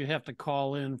 or did you have to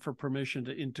call in for permission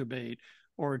to intubate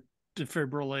or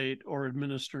defibrillate or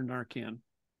administer Narcan?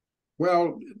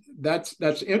 Well, that's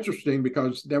interesting,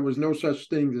 because there was no such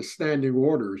thing as standing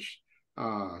orders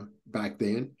back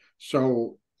then.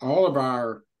 So all of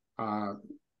our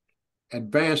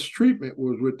advanced treatment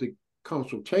was with the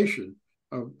consultation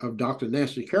of Dr.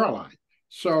 Nancy Caroline.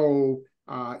 So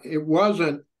it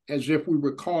wasn't as if we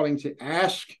were calling to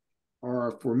ask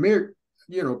or for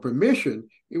permission.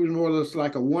 It was more or less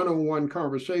like a one-on-one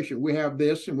conversation. We have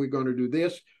this and we're going to do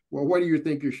this. Well, what do you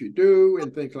think you should do?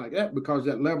 And things like that, because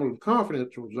that level of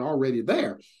confidence was already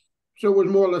there. So it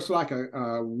was more or less like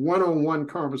a one-on-one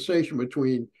conversation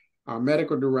between our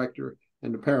medical director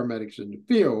and the paramedics in the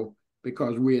field,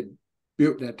 because we had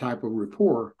built that type of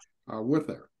rapport with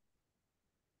her.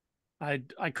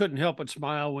 I couldn't help but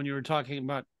smile when you were talking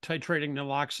about titrating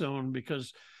naloxone,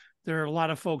 because there are a lot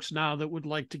of folks now that would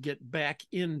like to get back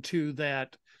into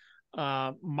that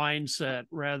mindset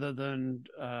rather than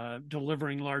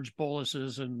delivering large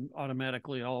boluses and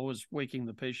automatically always waking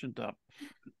the patient up.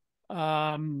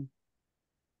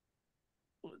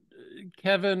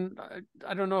 Kevin,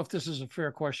 I don't know if this is a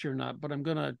fair question or not, but I'm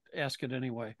going to ask it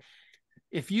anyway.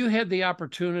 If you had the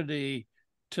opportunity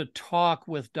to talk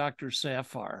with Dr.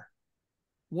 Safar,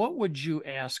 what would you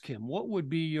ask him? What would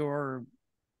be your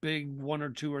big 1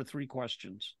 or 2 or 3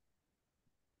 questions?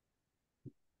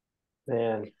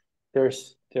 Man,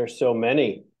 there's so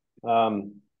many.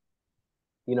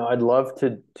 I'd love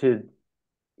to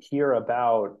hear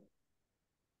about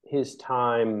his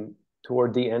time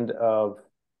toward the end of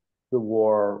the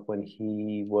war, when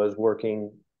he was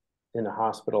working in a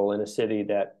hospital in a city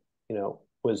that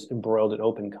was embroiled in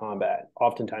open combat,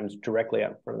 oftentimes directly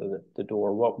out in front of the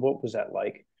door. What was that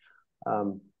like?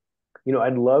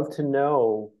 I'd love to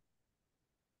know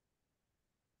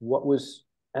what was,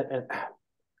 and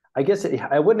I guess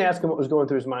I wouldn't ask him what was going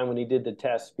through his mind when he did the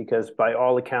test, because by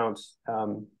all accounts,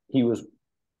 he was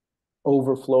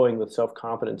overflowing with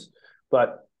self-confidence.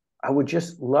 But I would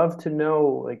just love to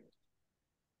know,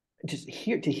 just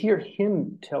hear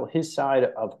him tell his side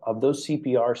of those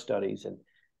CPR studies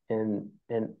and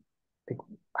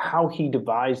how he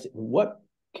devised it, and what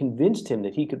convinced him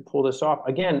that he could pull this off.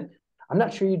 Again, I'm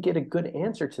not sure you'd get a good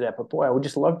answer to that, but boy, I would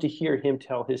just love to hear him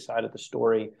tell his side of the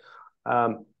story.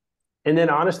 And then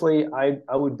honestly, I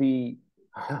would be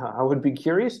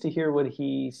curious to hear what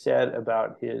he said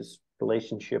about his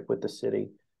relationship with the city,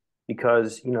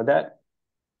 because that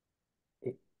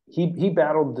he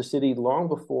battled the city long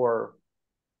before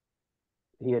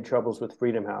he had troubles with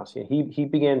Freedom House. He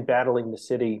began battling the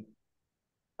city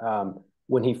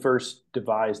when he first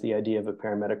devised the idea of a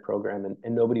paramedic program,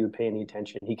 and nobody would pay any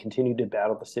attention. He continued to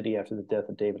battle the city after the death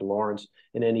of David Lawrence,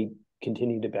 and then he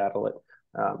continued to battle it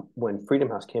when Freedom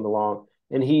House came along.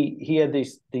 And he had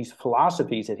these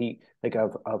philosophies that he like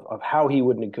of how he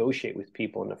would negotiate with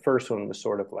people. And the first one was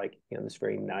sort of like, this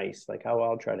very nice, like, oh,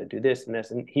 I'll try to do this and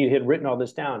this. And he had written all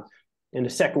this down. And the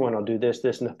second one, I'll do this,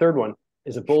 and the third one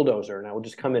is a bulldozer, and I will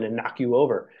just come in and knock you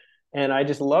over. And I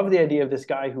just love the idea of this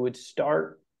guy who would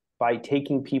start by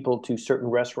taking people to certain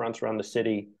restaurants around the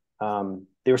city.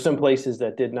 There were some places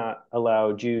that did not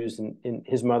allow Jews, and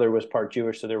his mother was part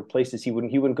Jewish, so there were places he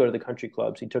wouldn't go to the country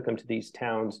clubs. He took them to these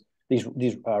towns, these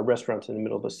restaurants in the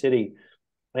middle of the city,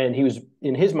 and he was,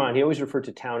 in his mind, he always referred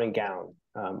to town and gown,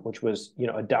 which was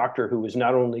a doctor who was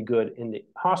not only good in the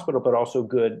hospital but also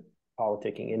good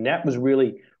politicking, and that was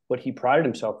really what he prided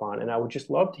himself on. And I would just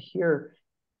love to hear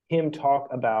him talk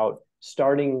about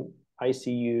starting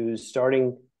ICUs,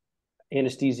 starting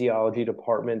anesthesiology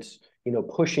departments,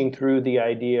 pushing through the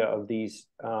idea of these,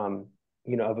 of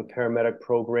a paramedic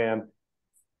program,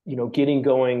 getting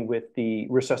going with the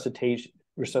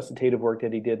resuscitative work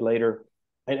that he did later.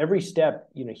 And every step,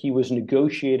 he was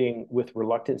negotiating with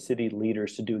reluctant city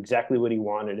leaders to do exactly what he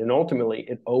wanted. And ultimately,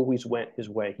 it always went his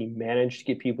way. He managed to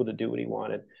get people to do what he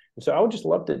wanted. And so I would just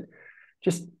love to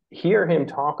just hear him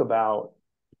talk about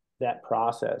that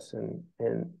process and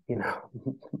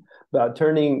about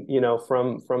turning,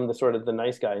 from the sort of the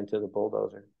nice guy into the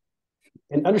bulldozer.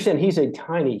 And understand he's a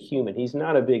tiny human. He's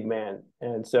not a big man.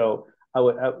 And so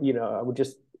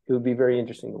it would be very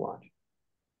interesting to watch.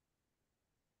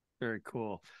 Very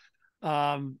cool.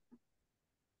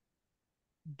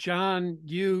 John,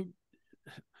 you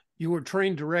were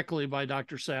trained directly by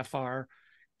Dr. Safar.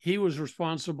 He was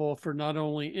responsible for not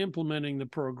only implementing the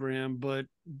program, but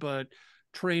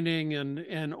training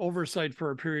and oversight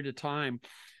for a period of time.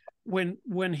 When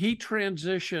he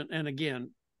transitioned, and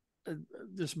again,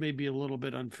 this may be a little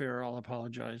bit unfair, I'll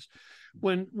apologize.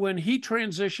 When he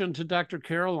transitioned to Dr.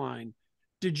 Caroline,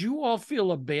 did you all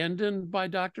feel abandoned by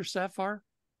Dr. Safar?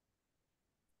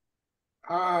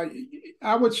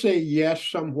 I would say yes,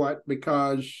 somewhat,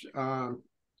 because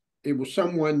it was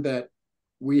someone that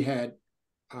we had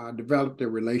developed a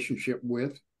relationship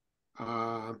with,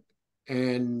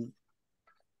 and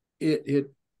it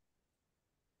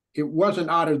wasn't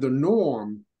out of the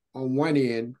norm on one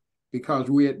end, because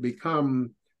we had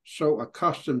become so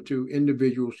accustomed to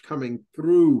individuals coming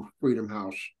through Freedom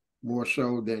House more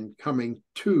so than coming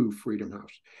to Freedom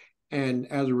House. And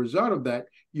as a result of that,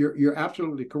 you're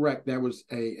absolutely correct. There was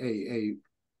a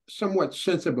somewhat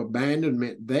sense of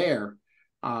abandonment there,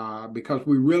 because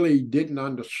we really didn't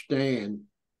understand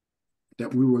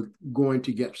that we were going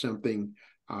to get something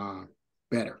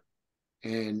better,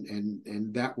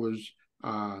 and that was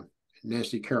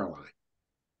Nancy Caroline.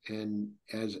 And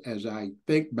as I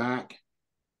think back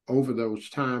over those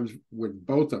times with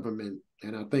both of them,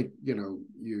 and I think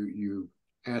you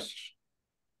asked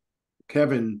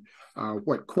Kevin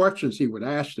what questions he would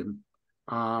ask them.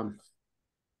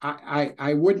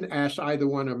 I wouldn't ask either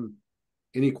one of them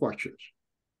any questions.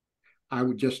 I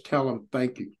would just tell them,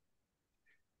 thank you.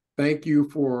 Thank you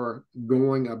for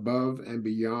going above and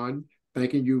beyond.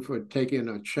 Thanking you for taking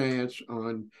a chance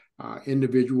on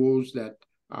individuals that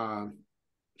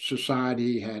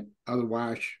society had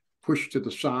otherwise pushed to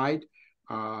the side.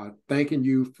 Thanking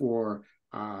you for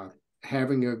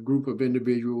having a group of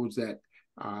individuals that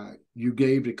you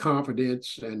gave the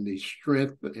confidence and the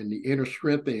strength and the inner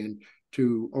strength in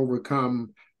to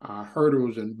overcome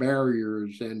hurdles and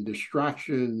barriers and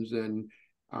distractions and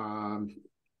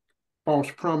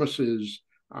false promises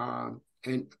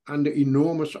and under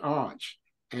enormous odds.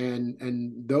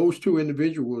 And those two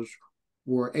individuals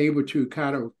were able to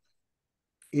kind of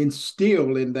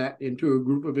instill into a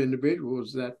group of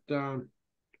individuals that,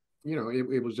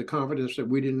 it was the confidence that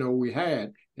we didn't know we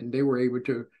had, and they were able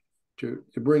to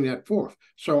bring that forth.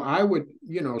 So I would,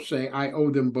 say I owe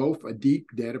them both a deep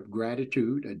debt of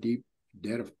gratitude, a deep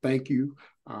debt of thank you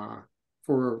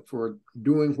for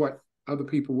doing what other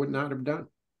people would not have done.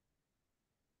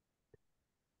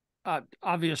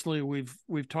 Obviously,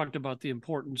 we've talked about the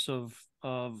importance of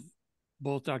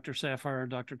both Dr. Safar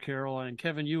and Dr. Caroline.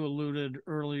 Kevin, you alluded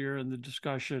earlier in the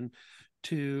discussion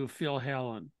to Phil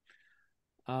Hallen,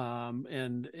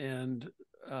 and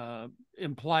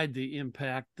implied the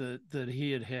impact that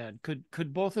he had.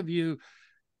 Could both of you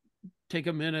take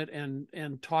a minute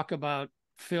and talk about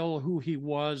Phil, who he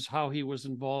was, how he was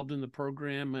involved in the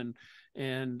program,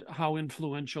 and how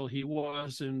influential he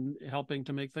was in helping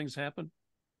to make things happen?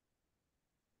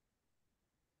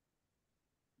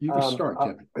 You can start,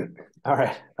 Kevin. All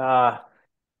right.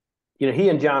 He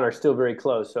and John are still very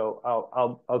close, so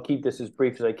I'll keep this as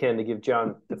brief as I can to give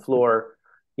John the floor.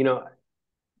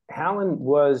 Hallen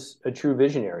was a true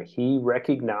visionary. He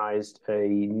recognized a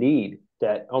need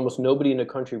that almost nobody in the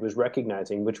country was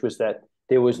recognizing, which was that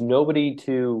there was nobody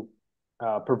to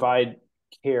provide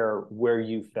care where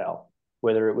you fell,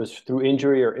 whether it was through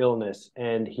injury or illness.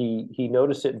 And he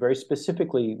noticed it very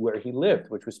specifically where he lived,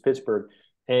 which was Pittsburgh.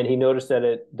 And he noticed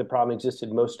that the problem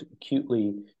existed most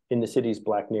acutely in the city's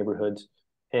Black neighborhoods.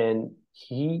 And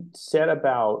he set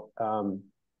about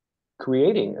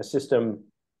creating a system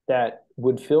that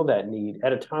would fill that need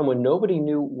at a time when nobody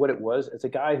knew what it was. As a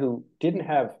guy who didn't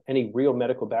have any real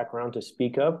medical background to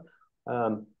speak of,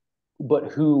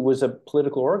 but who was a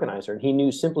political organizer, and he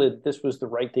knew simply that this was the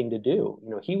right thing to do.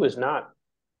 He was not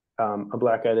a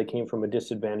Black guy that came from a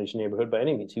disadvantaged neighborhood by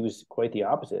any means. He was quite the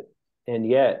opposite, and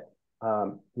yet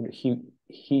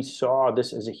he saw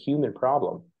this as a human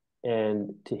problem,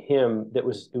 and to him it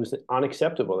was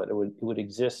unacceptable that it would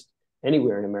exist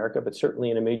anywhere in America, but certainly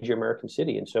in a major American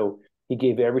city. And so he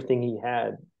gave everything he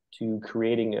had to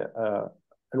creating an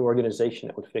organization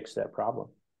that would fix that problem.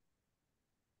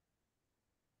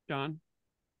 John?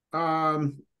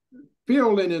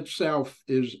 Phil in itself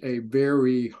is a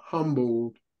very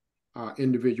humble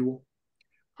individual.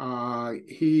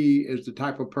 He is the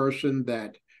type of person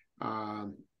that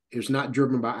is not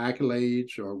driven by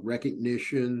accolades or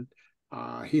recognition.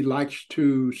 He likes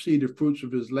to see the fruits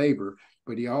of his labor,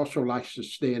 but he also likes to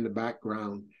stay in the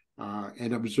background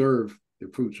and observe the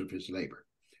fruits of his labor.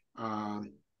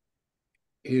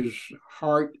 His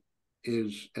heart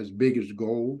is as big as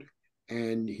gold,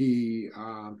 and he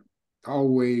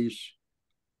always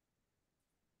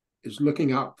is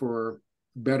looking out for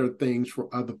better things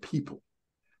for other people.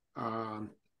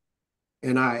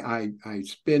 And I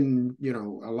spend a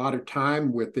lot of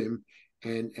time with him,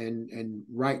 and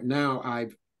right now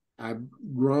I've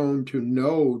grown to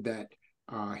know that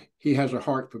he has a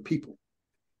heart for people,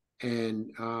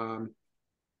 and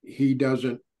he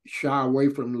doesn't shy away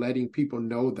from letting people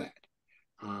know that.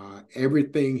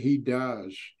 Everything he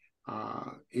does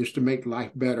is to make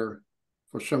life better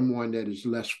for someone that is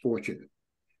less fortunate.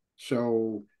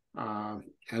 So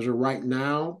as of right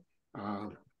now,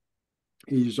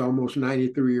 he's almost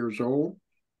 93 years old,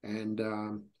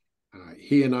 and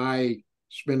he and I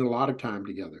spend a lot of time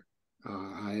together.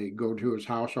 I go to his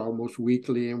house almost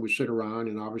weekly, and we sit around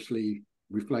and obviously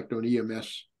reflect on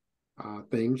EMS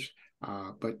things.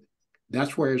 But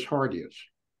that's where his heart is.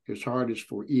 His heart is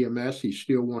for EMS. He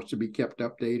still wants to be kept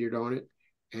updated on it,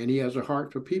 and he has a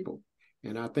heart for people.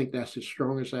 And I think that's his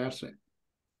strongest asset.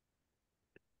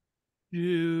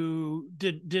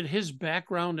 Did his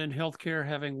background in healthcare,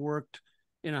 having worked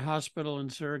in a hospital in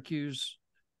Syracuse,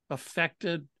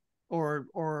 affected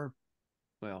or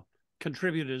well,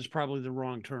 contributed is probably the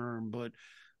wrong term, but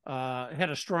had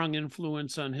a strong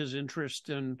influence on his interest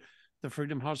in the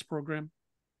Freedom House program?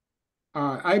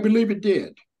 I believe it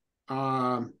did.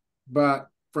 But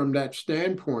from that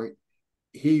standpoint,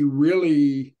 he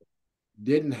really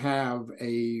didn't have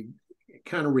a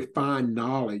kind of refined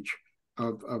knowledge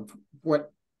of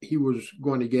what he was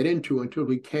going to get into until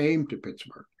he came to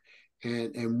Pittsburgh.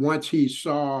 And once he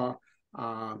saw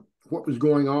what was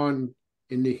going on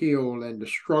in the Hill and the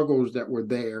struggles that were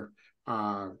there,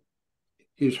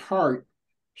 his heart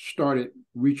started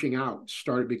reaching out,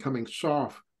 started becoming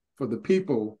soft for the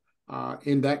people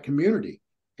in that community.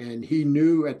 And he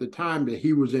knew at the time that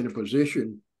he was in a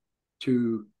position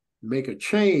to make a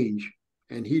change,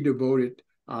 and he devoted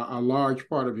a large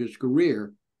part of his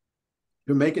career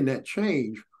to making that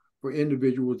change for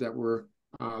individuals that were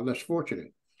less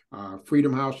fortunate.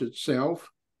 Freedom House itself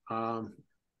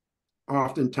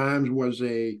oftentimes was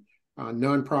a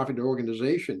nonprofit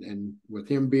organization, and with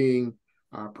him being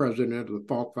president of the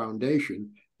Falk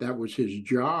Foundation, that was his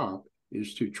job,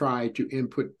 is to try to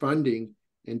input funding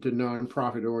into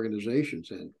nonprofit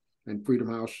organizations, and Freedom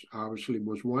House obviously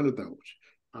was one of those.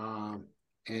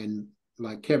 And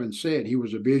like Kevin said, he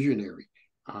was a visionary,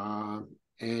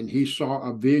 and he saw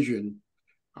a vision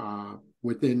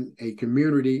within a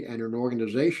community and an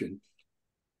organization,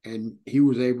 and he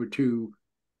was able to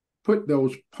put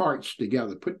those parts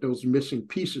together, put those missing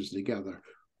pieces together,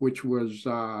 which was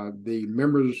the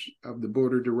members of the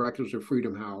board of directors of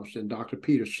Freedom House and Dr.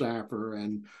 Peter Saffer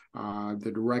and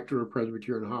the director of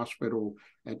Presbyterian Hospital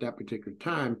at that particular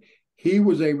time. He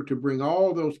was able to bring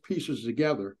all those pieces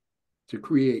together to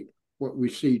create what we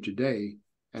see today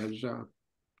as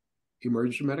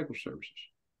emergency medical services.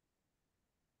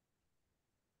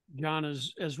 John,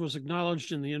 as was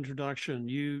acknowledged in the introduction,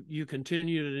 you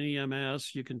continued in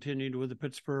EMS, you continued with the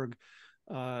Pittsburgh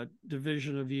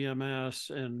division of EMS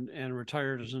and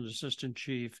retired as an assistant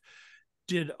chief.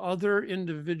 Did other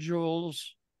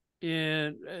individuals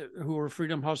who were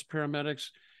Freedom House paramedics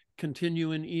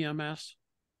continue in EMS?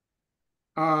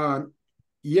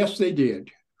 Yes, they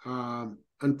did.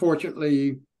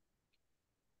 Unfortunately,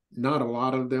 not a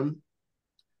lot of them.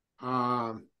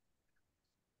 I'm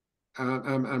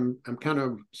kind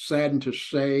of saddened to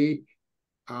say,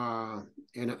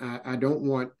 and I don't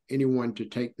want anyone to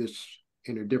take this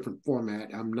in a different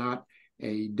format. I'm not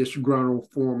a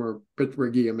disgruntled former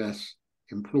Pittsburgh EMS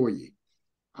employee.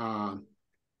 I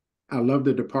love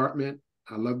the department.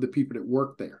 I love the people that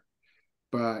work there.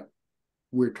 But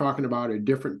we're talking about a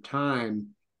different time.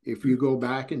 If you go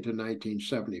back into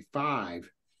 1975,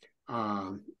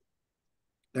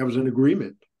 there was an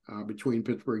agreement between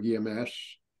Pittsburgh EMS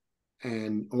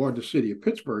or the city of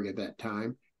Pittsburgh at that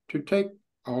time to take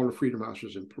all of Freedom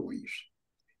House's employees.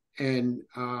 And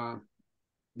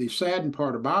the saddened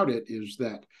part about it is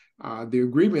that the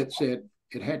agreement said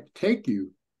it had to take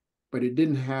you, but it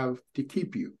didn't have to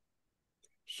keep you.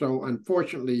 So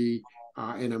unfortunately,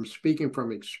 and I'm speaking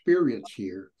from experience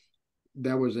here,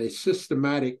 there was a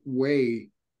systematic way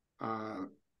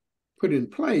put in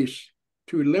place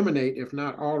to eliminate, if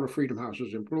not all, of Freedom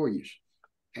House's employees.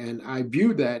 And I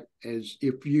view that as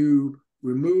if you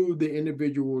remove the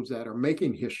individuals that are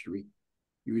making history,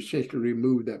 you essentially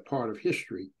remove that part of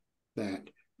history that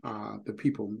the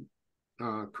people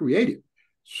created.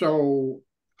 So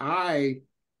I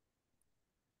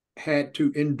had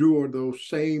to endure those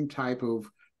same type of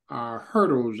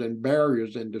hurdles and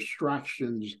barriers and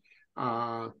distractions.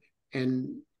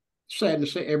 And sad to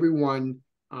say, everyone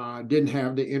didn't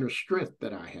have the inner strength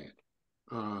that I had.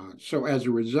 So as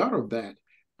a result of that,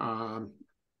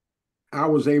 I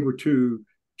was able to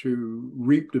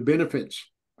reap the benefits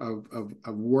of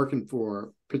working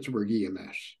for Pittsburgh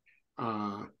EMS.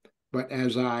 But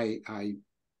as I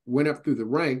went up through the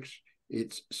ranks,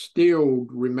 it still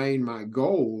remained my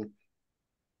goal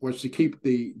was to keep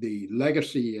the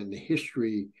legacy and the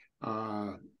history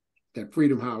that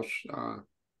Freedom House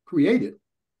created.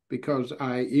 Because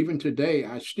even today,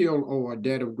 I still owe a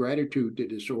debt of gratitude to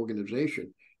this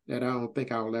organization that I don't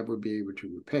think I'll ever be able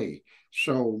to repay.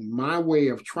 So my way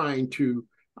of trying to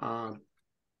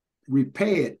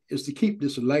repay it is to keep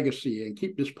this legacy and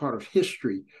keep this part of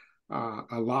history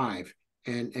alive.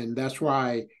 And that's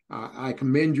why I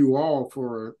commend you all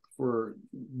for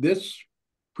this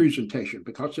presentation,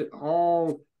 because it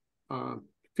all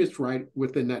fits right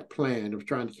within that plan of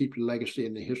trying to keep the legacy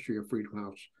and the history of Freedom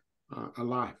House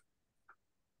alive.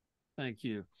 Thank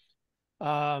you.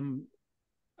 I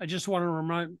just want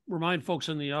to remind folks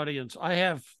in the audience, I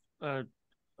have a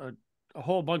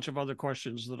whole bunch of other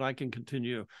questions that I can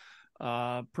continue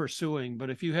pursuing. But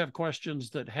if you have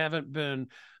questions that haven't been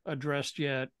addressed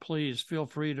yet, please feel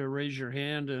free to raise your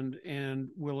hand and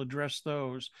we'll address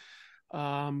those.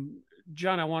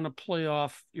 John, I want to play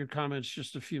off your comments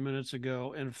just a few minutes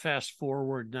ago and fast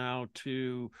forward now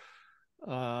to,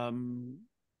 I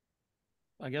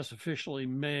guess, officially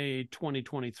May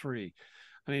 2023.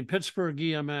 I mean, Pittsburgh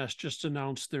EMS just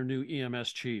announced their new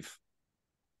EMS chief,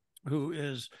 who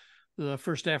is the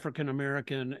first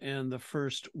African-American and the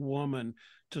first woman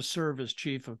to serve as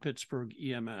chief of Pittsburgh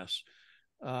EMS.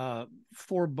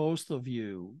 For both of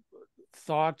you,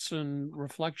 thoughts and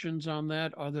reflections on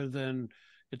that other than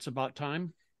it's about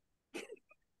time?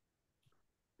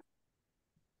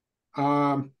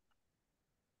 I'll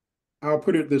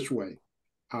put it this way.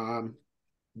 The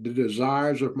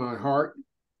desires of my heart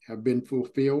have been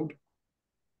fulfilled.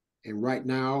 And right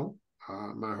now,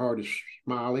 my heart is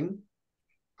smiling.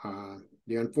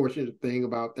 The unfortunate thing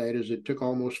about that is it took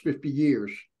almost 50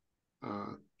 years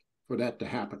for that to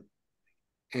happen.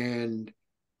 And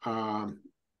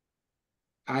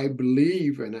I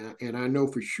believe, and I know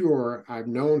for sure, I've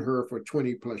known her for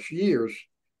 20 plus years,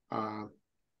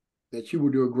 that she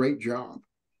will do a great job.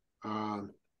 I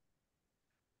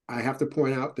have to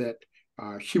point out that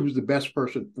she was the best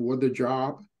person for the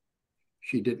job.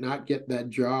 She did not get that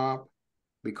job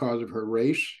because of her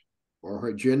race or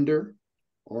her gender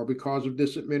or because of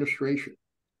this administration.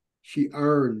 She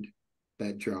earned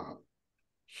that job.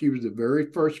 She was the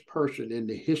very first person in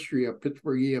the history of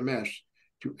Pittsburgh EMS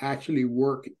to actually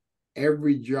work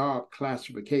every job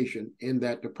classification in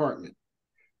that department,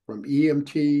 from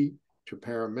EMT to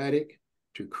paramedic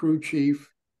to crew chief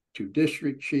to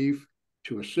district chief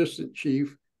to assistant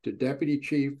chief to deputy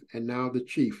chief and now the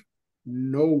chief.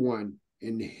 No one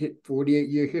in the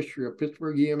 48-year history of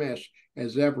Pittsburgh EMS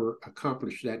has ever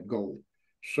accomplished that goal.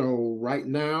 So right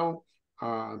now,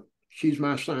 she's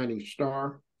my shining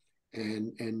star,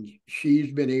 and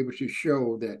she's been able to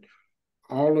show that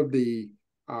all of the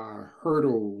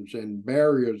hurdles and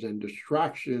barriers and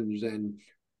distractions and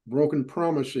broken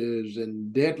promises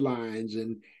and deadlines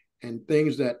and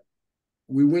things that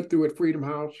we went through at Freedom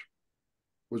House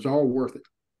was all worth it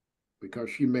because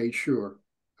she made sure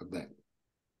of that.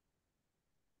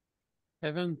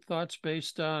 Kevin, thoughts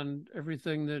based on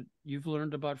everything that you've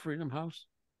learned about Freedom House?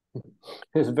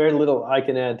 There's very little I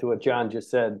can add to what John just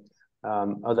said.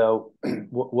 Although,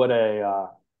 what a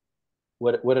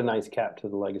nice cap to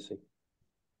the legacy.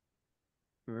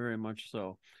 Very much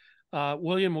so.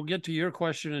 William, we'll get to your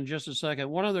question in just a second.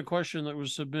 One other question that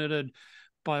was submitted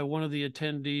by one of the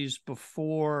attendees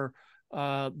before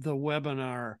the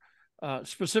webinar,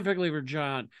 specifically for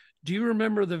John. Do you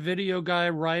remember the video guy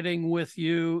riding with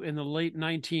you in the late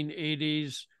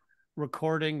 1980s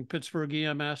recording Pittsburgh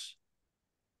EMS?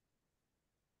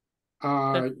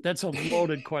 That's a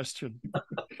loaded question.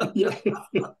 Yeah.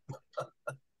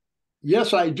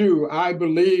 Yes, I do. I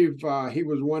believe he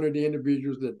was one of the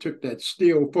individuals that took that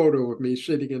still photo of me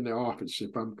sitting in the office,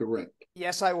 if I'm correct.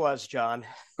 Yes, I was, John.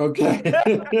 Okay.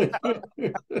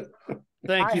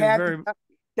 Thank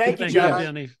you, John.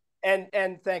 Denny.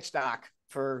 And thanks, Doc,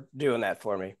 for doing that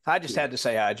for me. I just had to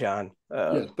say hi, John.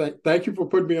 Yes, thank you for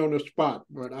putting me on the spot.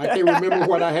 But I can't remember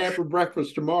what I had for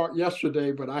breakfast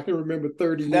yesterday, but I can remember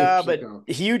 30 years ago.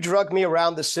 You drug me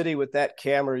around the city with that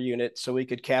camera unit so we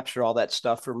could capture all that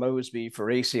stuff for Mosby, for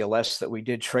ACLS that we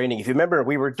did training. If you remember,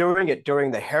 we were doing it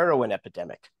during the heroin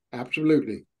epidemic.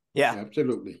 Absolutely. Yeah.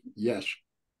 Absolutely. Yes.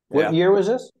 What year was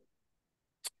this?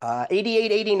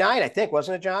 88, 89, I think,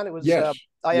 wasn't it, John? It was. Yes.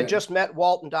 I had just met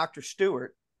Walt and Dr.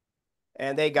 Stewart,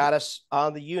 and they got us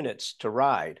on the units to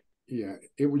ride. Yeah,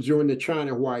 it was during the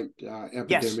China White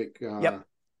epidemic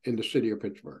in the city of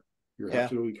Pittsburgh. You're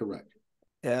absolutely correct.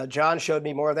 Yeah, John showed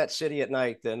me more of that city at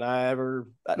night than I ever.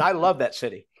 And I love that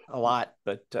city a lot,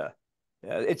 but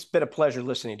it's been a pleasure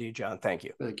listening to you, John. Thank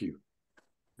you. Thank you.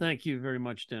 Thank you very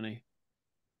much, Denny.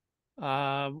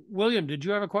 William, did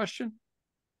you have a question?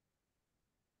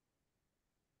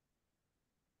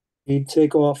 He'd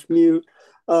take off mute.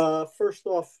 First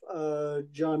off,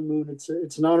 John Moon, it's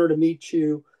an honor to meet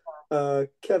you.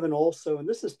 Kevin also, and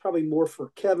this is probably more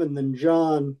for Kevin than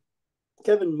John.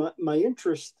 Kevin, my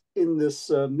interest in this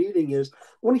meeting is I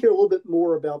want to hear a little bit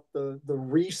more about the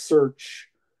research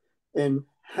and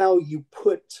how you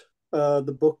put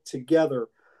the book together.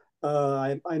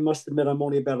 I must admit I'm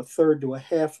only about a third to a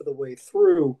half of the way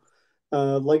through.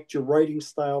 Liked your writing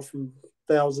style from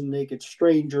Thousand Naked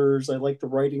Strangers. I like the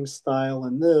writing style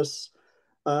in this.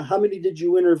 How many did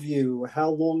you interview? How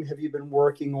long have you been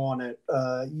working on it?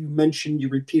 You mentioned you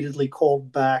repeatedly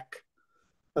called back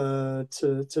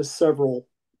to several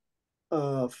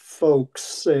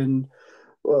folks, and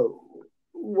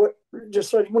what?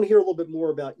 Just I want to hear a little bit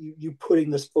more about you putting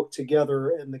this book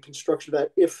together and the construction of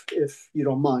that, if you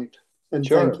don't mind. And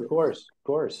sure, thank you. Of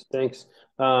course. Thanks.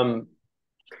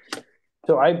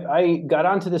 So I got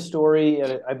onto this story,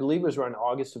 I believe it was around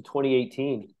August of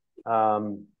 2018.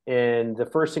 And the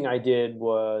first thing I did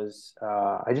was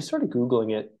I just started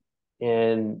Googling it.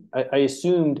 And I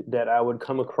assumed that I would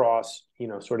come across,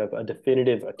 sort of a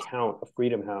definitive account of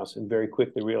Freedom House, and very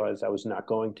quickly realized I was not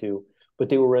going to. But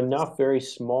there were enough very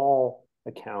small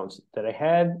accounts that I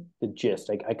had the gist.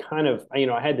 I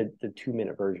had the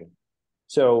 2-minute version.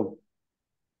 So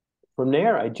from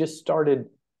there, I just started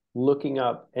looking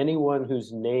up anyone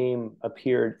whose name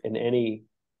appeared in any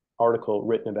article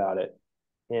written about it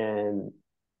and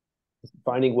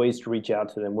finding ways to reach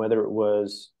out to them, whether it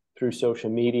was through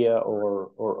social media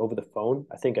or over the phone.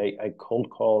 I think I cold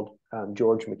called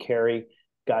George McCary,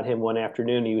 got him one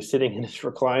afternoon. He was sitting in his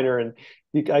recliner, and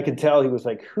I could tell he was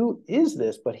like, "Who is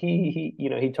this?" But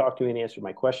he talked to me and answered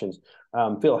my questions.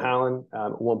 Phil Hallen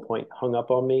at one point hung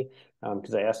up on me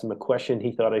because I asked him a question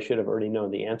he thought I should have already known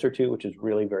the answer to, which is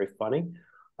really very funny.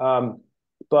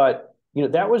 But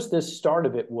that was the start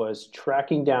of it, was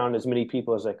tracking down as many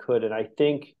people as I could, and I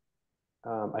think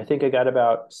I got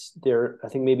about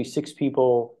maybe 6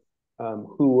 people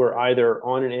who were either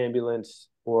on an ambulance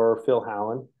or Phil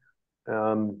Hallen.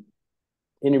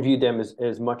 Interviewed them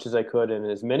as much as I could and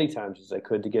as many times as I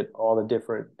could to get all the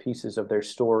different pieces of their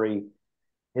story.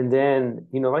 And then,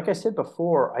 like I said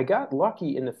before, I got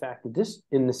lucky in the fact that this,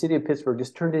 in the city of Pittsburgh,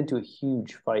 just turned into a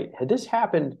huge fight. Had this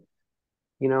happened,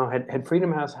 had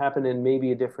Freedom House happened in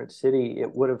maybe a different city,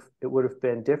 it would have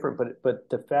been different. But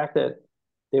the fact that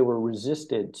they were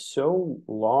resisted so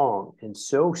long and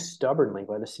so stubbornly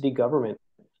by the city government,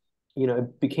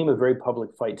 it became a very public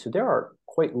fight. So there are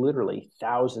quite literally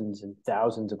thousands and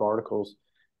thousands of articles.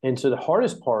 And so the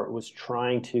hardest part was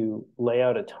trying to lay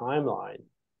out a timeline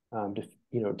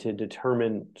to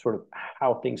determine sort of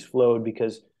how things flowed,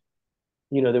 because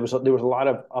there was a lot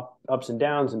of ups and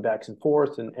downs and backs and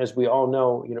forths. And as we all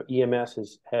know,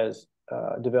 EMS has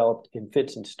developed in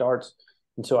fits and starts.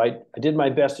 And so I did my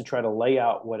best to try to lay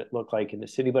out what it looked like in the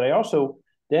city, but I also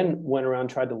then went around and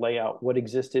tried to lay out what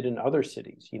existed in other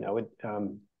cities,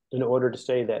 in order to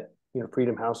say that,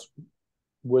 Freedom House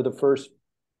were the first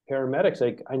paramedics.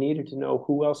 Like, I needed to know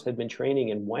who else had been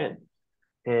training and when.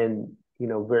 And,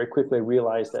 very quickly I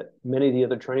realized that many of the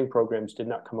other training programs did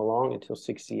not come along until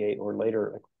 68 or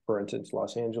later, like, for instance,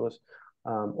 Los Angeles,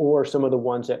 or some of the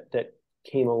ones that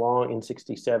came along in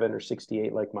 67 or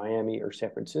 68, like Miami or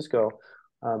San Francisco,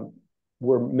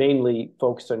 were mainly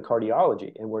focused on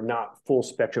cardiology and were not full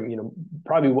spectrum,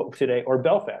 probably what today, or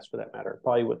Belfast for that matter,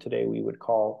 probably what today we would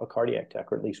call a cardiac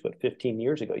tech, or at least what 15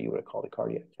 years ago you would have called a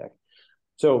cardiac tech.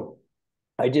 So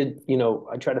I did,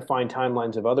 I tried to find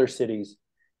timelines of other cities.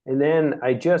 And then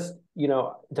I just,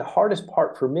 the hardest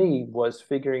part for me was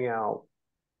figuring out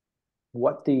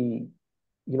what the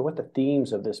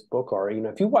themes of this book are.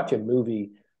 If you watch a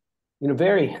movie,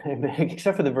 very,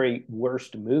 except for the very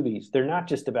worst movies, they're not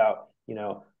just about,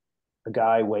 a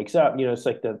guy wakes up, it's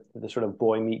like the sort of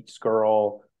boy meets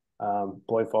girl,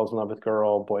 boy falls in love with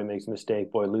girl, boy makes a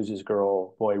mistake, boy loses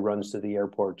girl, boy runs to the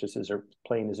airport just as her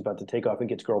plane is about to take off and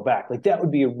gets girl back. Like, that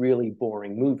would be a really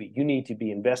boring movie. You need to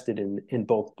be invested in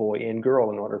both boy and girl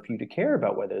in order for you to care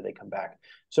about whether they come back.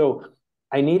 So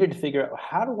I needed to figure out,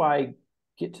 how do I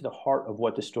get to the heart of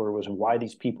what the story was and why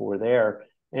these people were there.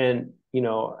 And,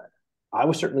 I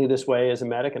was certainly this way as a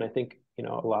medic. And I think,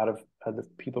 a lot of the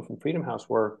people from Freedom House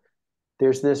were.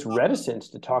 There's this reticence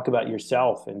to talk about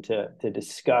yourself and to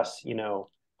discuss,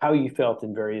 how you felt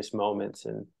in various moments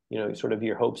and, sort of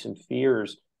your hopes and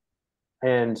fears.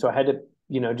 And so I had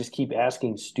to, just keep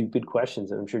asking stupid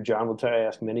questions. And I'm sure John will tell you I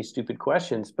ask many stupid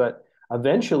questions, but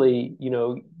eventually,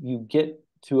 you get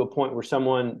to a point where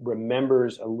someone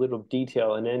remembers a little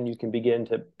detail, and then you can begin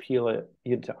to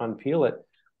unpeel it.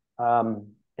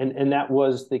 And that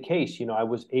was the case. I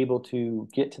was able to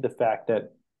get to the fact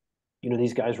that,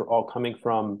 these guys were all coming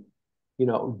from,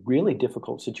 really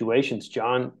difficult situations.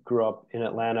 John grew up in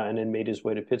Atlanta and then made his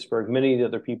way to Pittsburgh. Many of the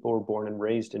other people were born and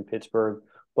raised in Pittsburgh,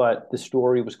 but the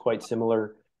story was quite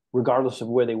similar, regardless of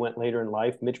where they went later in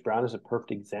life. Mitch Brown is a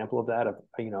perfect example of that, of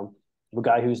a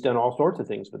guy who's done all sorts of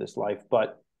things with his life,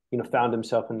 but, found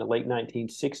himself in the late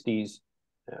 1960s,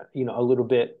 a little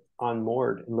bit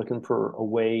unmoored and looking for a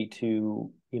way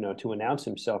to, to announce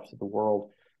himself to the world.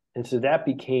 And so that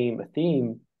became a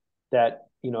theme that,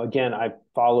 again, I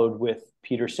followed with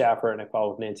Peter Safar and I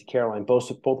followed with Nancy Caroline,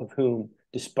 both of whom,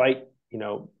 despite,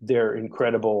 their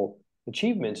incredible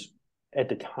achievements at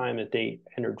the time that they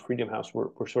entered Freedom House,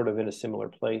 were sort of in a similar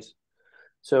place.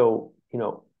 So,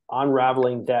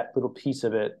 unraveling that little piece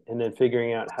of it and then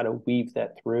figuring out how to weave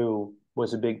that through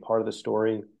was a big part of the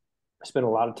story. I spent a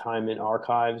lot of time in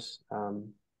archives. I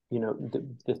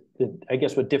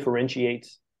guess what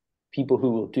differentiates people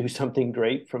who will do something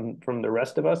great from the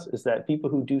rest of us is that people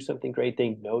who do something great, they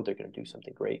know they're going to do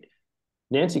something great.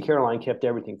 Nancy Caroline kept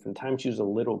everything from the time she was a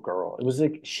little girl. It was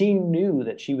like she knew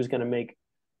that she was going to make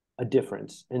a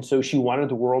difference. And so she wanted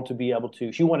the world to be able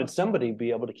to, she wanted somebody to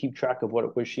be able to keep track of what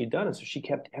it was she'd done. And so she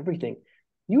kept everything.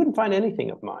 You wouldn't find anything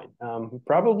of mine.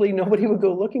 Probably nobody would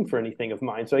go looking for anything of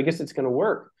mine. So I guess it's going to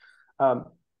work.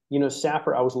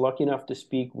 Safar, I was lucky enough to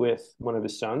speak with one of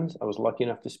his sons. I was lucky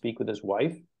enough to speak with his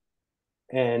wife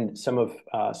and some of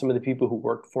the people who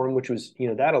worked for him, which was,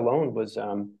 that alone was,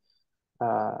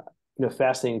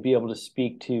 fascinating to be able to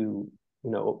speak to,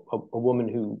 a woman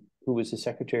who was his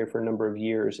secretary for a number of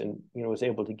years and, was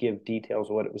able to give details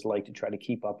of what it was like to try to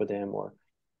keep up with him,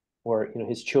 or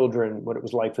his children, what it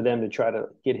was like for them to try to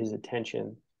get his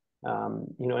attention,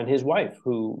 and his wife,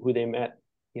 who they met,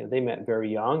 they met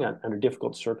very young under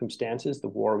difficult circumstances. The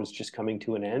war was just coming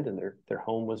to an end and their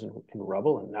home was in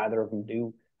rubble, and neither of them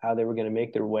knew how they were going to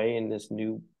make their way in this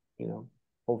new,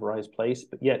 pulverized place.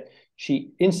 But yet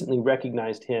she instantly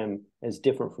recognized him as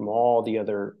different from all the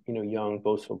other, young,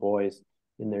 boastful boys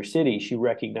in their city. She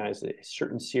recognized a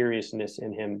certain seriousness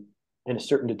in him and a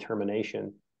certain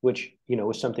determination, which,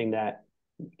 was something that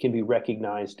can be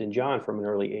recognized in John from an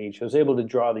early age. I was able to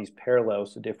draw these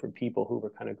parallels to different people who were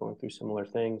kind of going through similar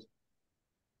things.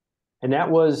 And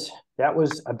that was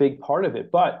a big part of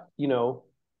it. But,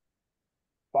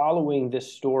 following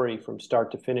this story from start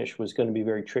to finish was going to be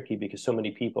very tricky because so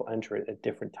many people enter it at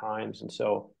different times. And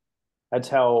so that's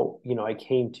how, I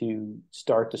came to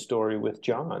start the story with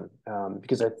John,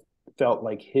 because I felt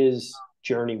like his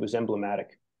journey was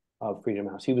emblematic of Freedom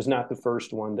House. He was not the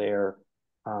first one there,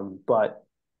 but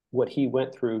what he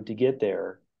went through to get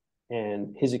there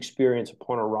and his experience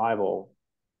upon arrival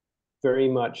very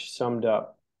much summed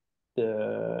up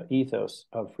the ethos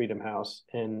of Freedom House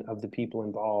and of the people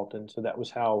involved. And so that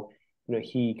was how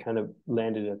he kind of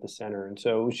landed at the center. And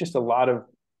so it was just a lot of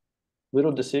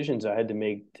little decisions I had to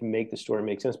make the story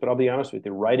make sense. But I'll be honest with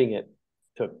you, writing it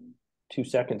took 2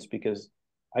 seconds because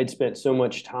I'd spent so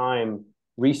much time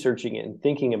researching it and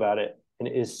thinking about it. And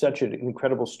it is such an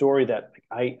incredible story that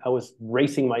I was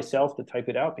racing myself to type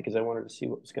it out because I wanted to see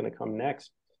what was going to come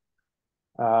next.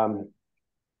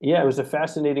 Yeah, it was a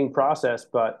fascinating process,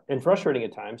 and frustrating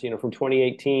at times. From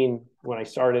 2018 when I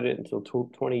started it until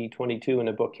 2022 when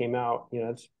the book came out.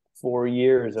 It's 4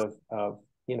 years of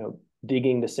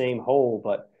digging the same hole.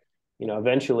 But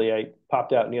eventually I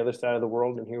popped out on the other side of the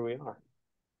world, and here we are.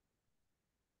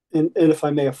 And if I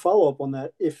may, a follow up on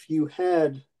that, if you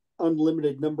had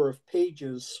unlimited number of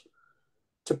pages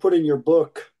to put in your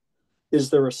book, is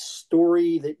there a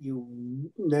story that you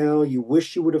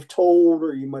wish you would have told,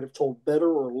 or you might have told better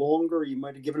or longer? You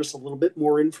might have given us a little bit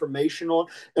more information on.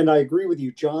 And I agree with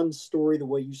you, John's story, the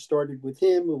way you started with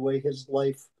him, the way his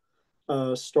life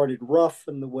started rough,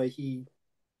 and the way he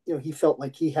felt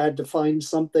like he had to find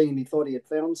something, and he thought he had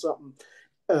found something.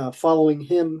 Following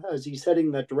him as he's heading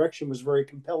in that direction was very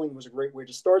compelling. It was a great way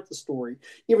to start the story,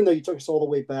 even though you took us all the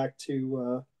way back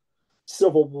to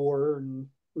Civil War and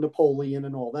Napoleon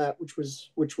and all that, which was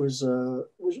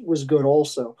good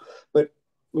also. But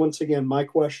once again, my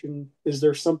question is: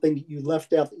 there something that you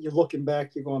left out that you're looking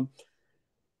back, you're going,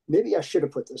 maybe I should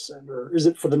have put this in, or is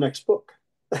it for the next book?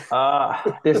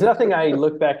 There's nothing I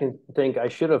look back and think I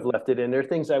should have left it in. There are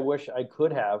things I wish I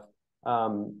could have.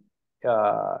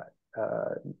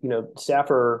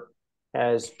 Saffer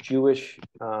has Jewish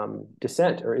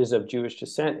descent, or is of Jewish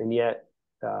descent, and yet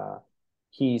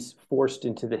he's forced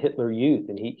into the Hitler Youth,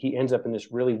 and he ends up in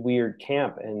this really weird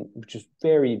camp, and which is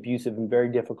very abusive and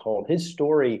very difficult. His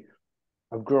story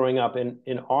of growing up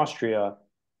in Austria,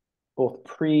 both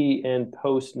pre and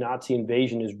post Nazi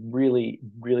invasion, is really,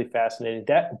 really fascinating.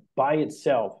 That by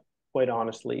itself, quite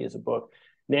honestly, is a book.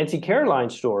 Nancy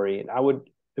Caroline's story,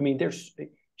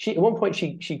 she at one point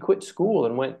she quit school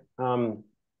and went and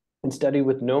studied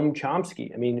with Noam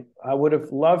Chomsky. I would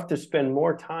have loved to spend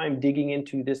more time digging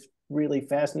into this really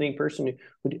fascinating person,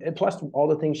 plus all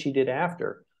the things she did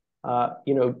after.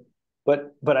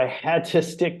 But I had to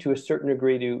stick to a certain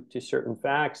degree to certain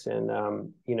facts, and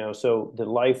so the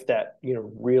life that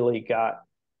really got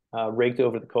raked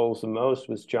over the coals the most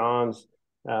was John's.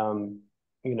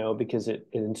 Because it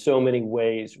in so many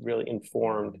ways really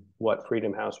informed what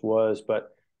Freedom House was. But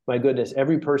my goodness,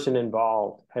 every person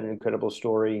involved had an incredible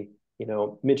story.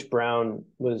 Mitch Brown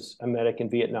was a medic in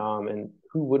Vietnam, and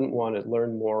who wouldn't want to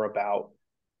learn more about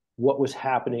what was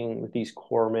happening with these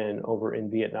corpsmen over in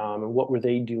Vietnam, and what were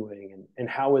they doing, and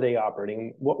how were they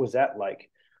operating? What was that like?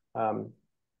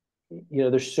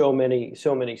 There's so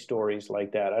many stories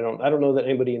like that. I don't know that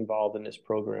anybody involved in this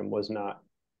program was not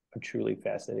a truly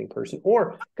fascinating person.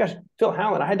 Or, gosh, Phil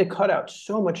Hallen, I had to cut out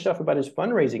so much stuff about his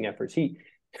fundraising efforts.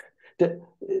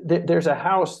 There's a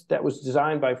house that was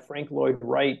designed by Frank Lloyd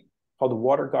Wright called the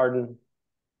Water Garden,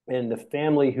 and the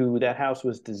family who that house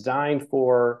was designed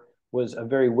for was a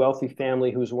very wealthy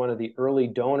family who was one of the early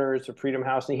donors of Freedom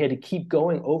House, and he had to keep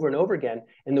going over and over again.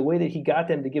 And the way that he got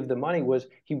them to give the money was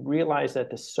he realized that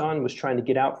the son was trying to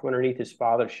get out from underneath his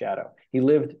father's shadow.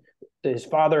 The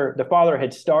father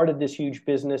had started this huge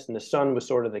business, and the son was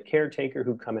sort of the caretaker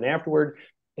who'd come in afterward.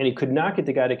 And he could not get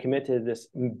the guy to commit to this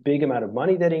big amount of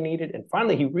money that he needed. And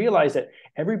finally, he realized that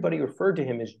everybody referred to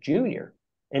him as Junior,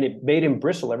 and it made him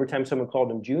bristle every time someone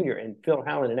called him Junior. And Phil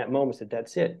Hallen in that moment said,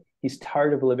 that's it. He's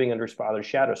tired of living under his father's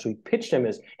shadow. So he pitched him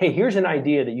as, hey, here's an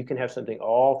idea that you can have something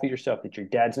all for yourself that your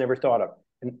dad's never thought of.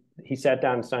 And he sat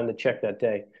down and signed the check that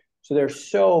day. So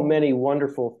there's so many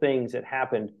wonderful things that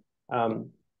happened,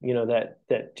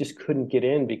 that just couldn't get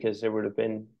in because there would have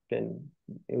been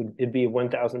it'd be a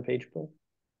 1,000-page book.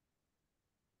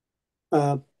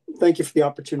 Thank you for the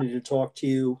opportunity to talk to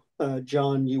you,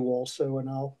 John. You also, and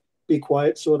I'll be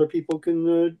quiet so other people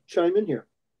can chime in here.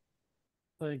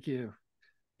 Thank you,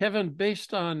 Kevin.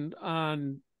 Based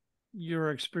on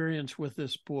your experience with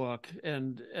this book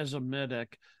and as a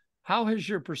medic, how has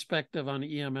your perspective on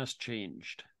EMS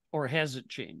changed, or has it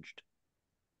changed?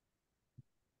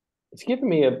 It's given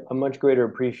me a much greater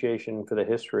appreciation for the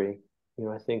history.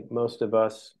 I think most of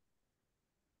us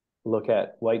look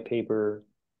at white paper,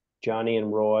 Johnny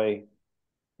and Roy,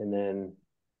 and then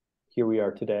here we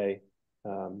are today,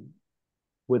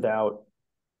 without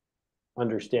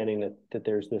understanding that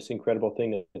there's this incredible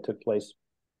thing that took place.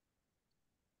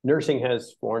 Nursing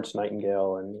has Florence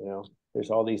Nightingale, and there's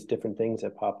all these different things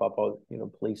that pop up.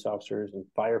 Police officers and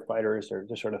firefighters are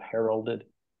just sort of heralded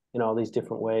in all these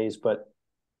different ways, but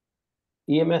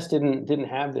EMS didn't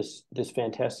have this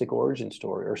fantastic origin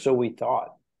story, or so we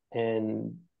thought.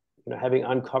 And having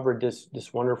uncovered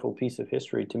this wonderful piece of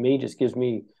history, to me, just gives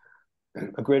me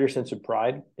a greater sense of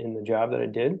pride in the job that I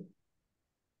did,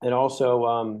 and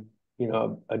also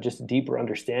just a deeper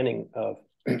understanding of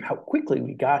how quickly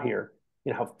we got here,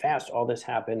 how fast all this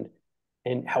happened,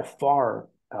 and how far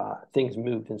things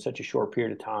moved in such a short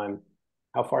period of time,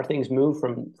 how far things moved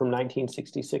from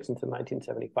 1966 until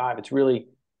 1975.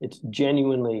 It's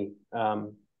genuinely a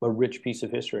rich piece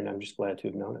of history, and I'm just glad to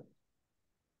have known it.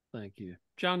 Thank you.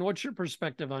 John, what's your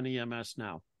perspective on EMS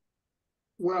now?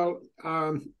 Well,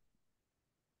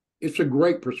 it's a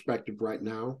great perspective right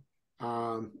now.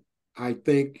 I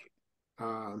think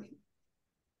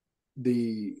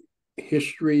the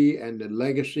history and the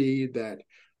legacy that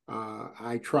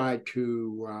I tried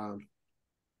to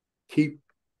keep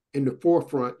in the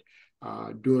forefront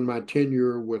during my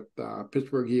tenure with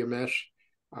Pittsburgh EMS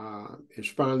is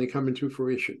finally coming to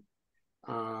fruition.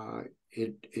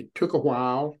 It took a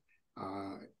while.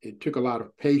 It took a lot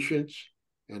of patience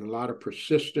and a lot of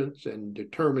persistence and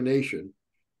determination,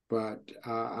 but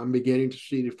I'm beginning to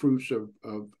see the fruits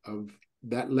of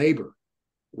that labor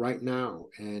right now,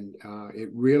 and it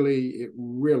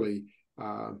really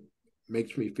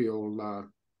makes me feel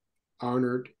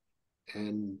honored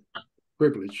and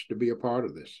privileged to be a part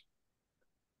of this.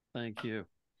 Thank you.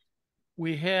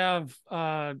 We have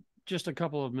just a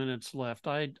couple of minutes left.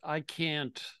 I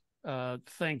can't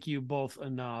thank you both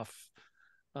enough.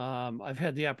 I've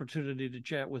had the opportunity to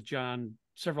chat with John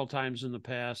several times in the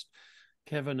past.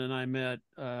 Kevin and I met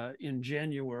in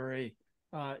January.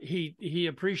 He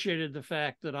appreciated the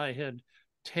fact that I had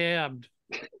tabbed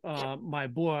my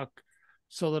book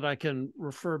so that I can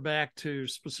refer back to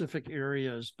specific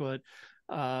areas. But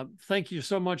thank you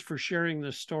so much for sharing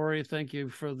this story. Thank you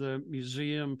for the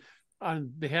museum,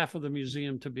 on behalf of the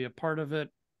museum, to be a part of it.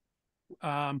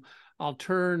 I'll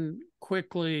turn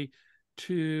quickly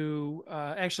to,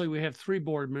 actually, we have 3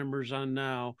 board members on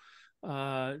now.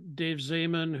 Dave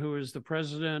Zeman, who is the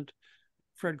president,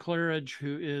 Fred Claridge,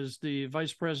 who is the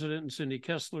vice president, and Cindy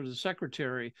Kessler, the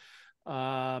secretary.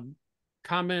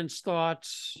 Comments,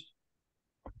 thoughts,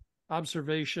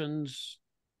 observations?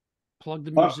 Plug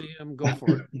the museum, go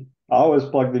for it. Always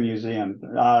plug the museum.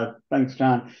 Thanks,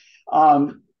 John.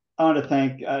 I want to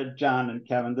thank John and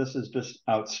Kevin. This is just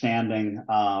outstanding.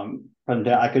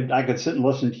 I could sit and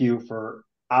listen to you for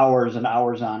hours and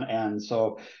hours on end.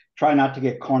 So try not to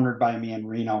get cornered by me in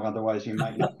Reno, otherwise you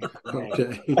might not.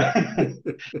 Okay.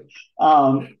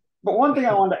 But one thing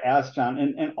I wanted to ask, John,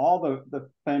 and all the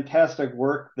fantastic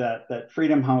work that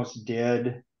Freedom House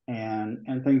did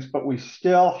and things, but we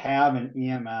still have in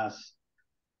EMS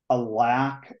a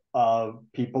lack of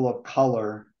people of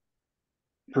color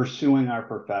pursuing our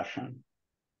profession.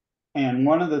 And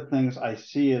one of the things I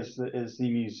see is the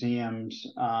museum's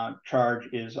charge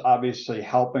is obviously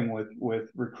helping with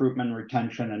recruitment,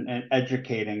 retention, and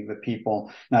educating the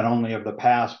people, not only of the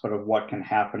past, but of what can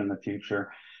happen in the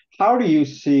future. How do you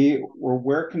see, or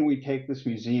where can we take this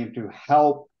museum to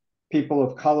help people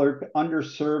of color,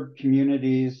 underserved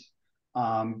communities,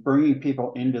 bringing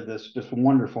people into this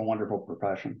wonderful, wonderful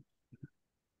profession?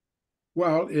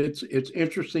 Well, it's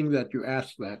interesting that you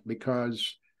asked that,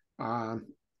 because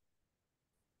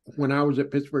when I was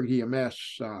at Pittsburgh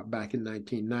EMS back in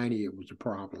 1990, it was a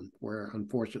problem where,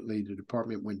 unfortunately, the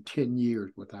department went 10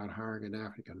 years without hiring an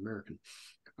African American.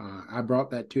 I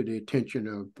brought that to the attention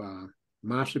of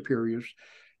my superiors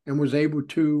and was able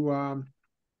to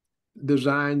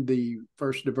design the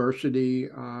first diversity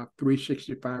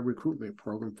 365 recruitment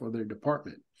program for their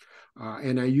department.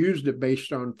 And I used it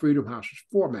based on Freedom House's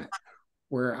format,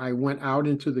 where I went out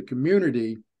into the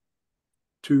community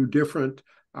to different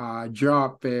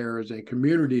job fairs and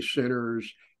community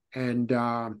centers and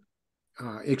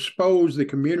expose the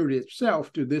community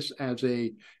itself to this as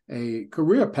a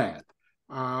career path.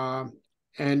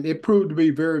 And it proved to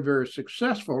be very, very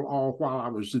successful all while I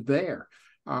was there.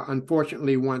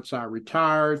 Unfortunately, once I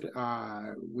retired,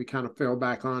 we kind of fell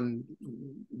back on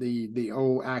the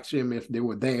old axiom, if they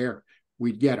were there,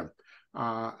 we'd get them.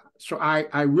 So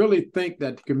I really think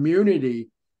that the community,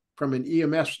 from an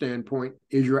EMS standpoint,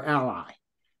 is your ally.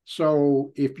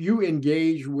 So if you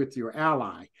engage with your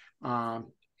ally,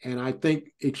 and I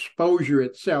think exposure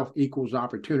itself equals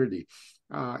opportunity.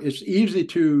 It's easy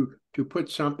to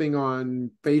put something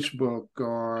on Facebook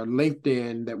or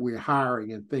LinkedIn that we're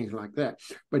hiring and things like that.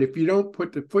 But if you don't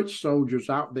put the foot soldiers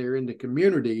out there in the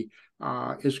community,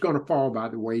 it's going to fall by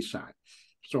the wayside.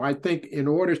 So I think in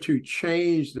order to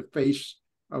change the face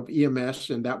of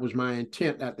EMS, and that was my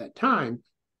intent at that time,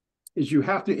 is you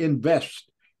have to invest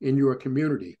in your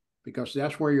community, because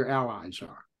that's where your allies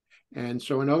are. And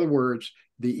so, in other words,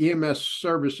 the EMS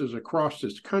services across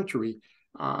this country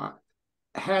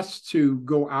has to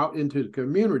go out into the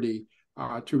community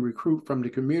to recruit from the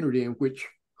community in which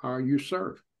you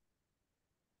serve.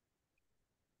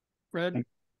 Fred?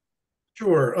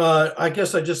 Sure. I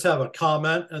guess I just have a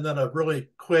comment and then a really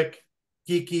quick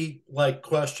geeky-like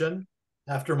question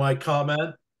after my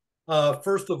comment.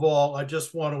 First of all, I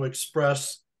just want to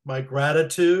express my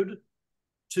gratitude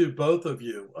to both of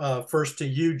you. First to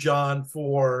you, John,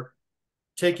 for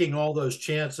taking all those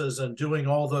chances and doing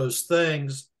all those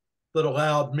things that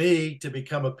allowed me to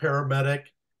become a paramedic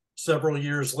several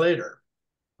years later.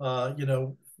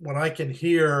 When I can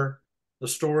hear the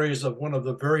stories of one of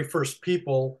the very first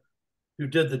people who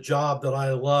did the job that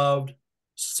I loved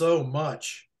so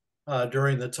much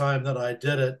during the time that I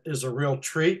did it is a real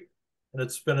treat. And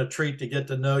it's been a treat to get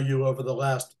to know you over the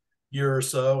last year or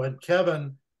so. And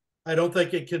Kevin, I don't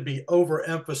think it can be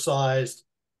overemphasized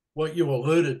what you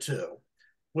alluded to,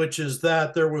 which is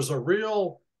that there was a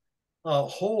real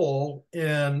hole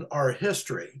in our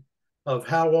history of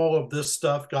how all of this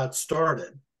stuff got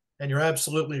started. And you're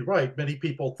absolutely right. Many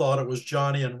people thought it was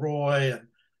Johnny and Roy and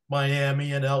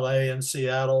Miami and LA and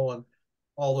Seattle and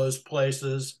all those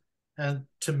places. And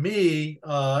to me,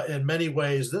 in many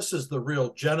ways, this is the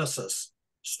real Genesis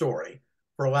story,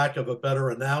 for lack of a better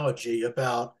analogy,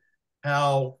 about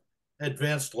how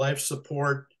advanced life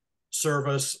support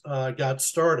service got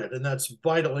started. And that's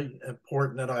vitally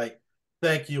important. And I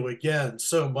thank you again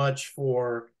so much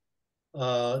for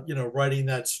writing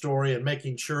that story and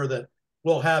making sure that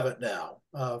we'll have it now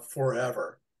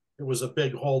forever. It was a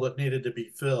big hole that needed to be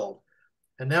filled.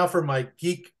 And now for my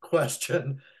geek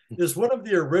question. Is one of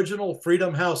the original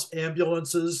Freedom House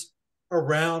ambulances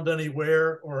around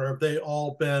anywhere, or have they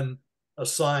all been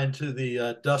assigned to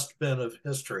the dustbin of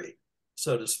history,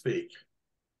 so to speak?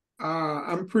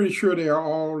 I'm pretty sure they are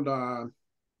all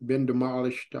been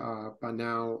demolished by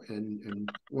now. And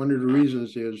one of the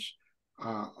reasons is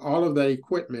all of that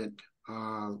equipment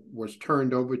was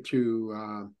turned over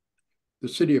to the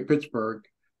city of Pittsburgh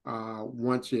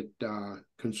once it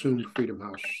consumed Freedom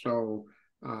House. So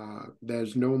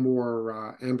there's no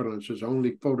more ambulances,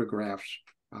 only photographs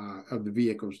of the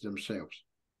vehicles themselves.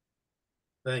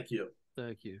 Thank you.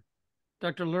 Thank you.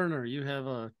 Dr. Lerner, you have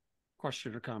a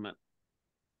question or comment?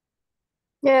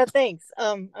 Yeah, thanks.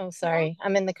 Oh, sorry.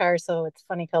 I'm in the car, so it's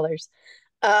funny colors.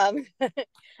 I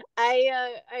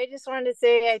just wanted to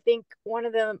say, I think one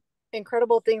of the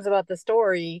incredible things about the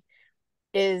story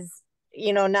is,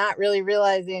 not really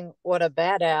realizing what a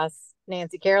badass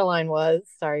Nancy Caroline was.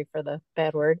 Sorry for the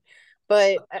bad word,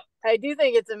 but I do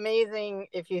think it's amazing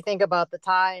if you think about the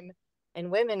time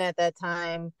and women at that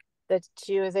time, that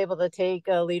she was able to take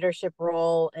a leadership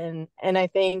role. And I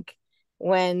think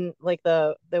when like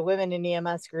the women in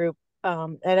EMS group at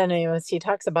NAMST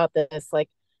talks about this, like,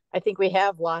 I think we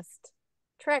have lost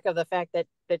track of the fact that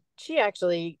she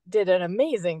actually did an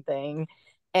amazing thing.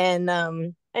 And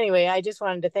anyway, I just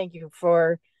wanted to thank you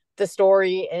for the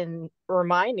story and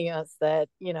reminding us that,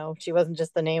 she wasn't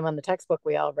just the name on the textbook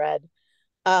we all read.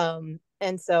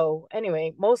 And so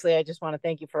anyway, mostly I just want to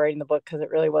thank you for writing the book, because it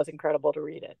really was incredible to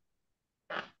read it.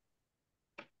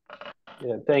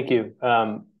 Yeah, thank you.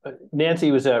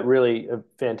 Nancy was really a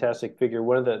fantastic figure.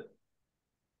 One of the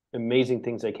amazing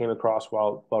things I came across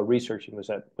while researching was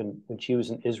that when she was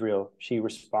in Israel, she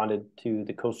responded to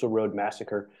the Coastal Road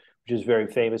Massacre, which is a very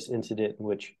famous incident in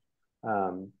which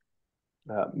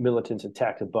militants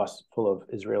attacked a bus full of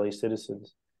Israeli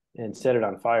citizens and set it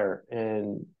on fire.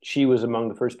 And she was among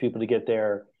the first people to get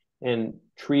there and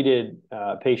treated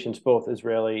patients, both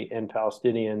Israeli and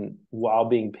Palestinian, while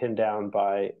being pinned down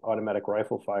by automatic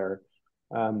rifle fire.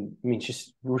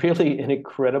 She's really an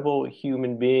incredible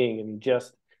human being.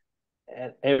 Just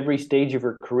at every stage of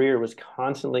her career was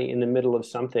constantly in the middle of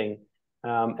something,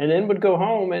 and then would go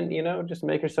home and, just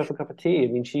make herself a cup of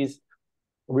tea. She's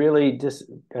really just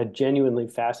a genuinely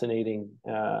fascinating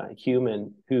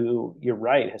human who, you're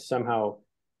right, has somehow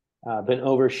been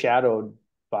overshadowed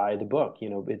by the book.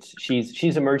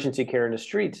 She's emergency care in the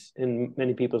streets in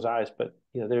many people's eyes, but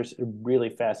there's a really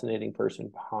fascinating person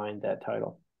behind that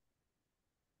title.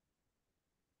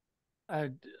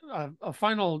 A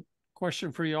final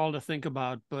question for you all to think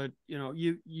about, but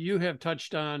you have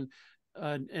touched on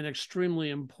an extremely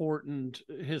important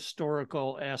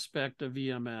historical aspect of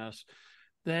EMS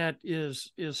that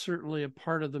is certainly a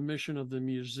part of the mission of the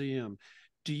museum.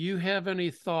 Do you have any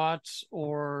thoughts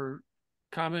or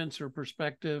comments or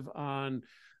perspective on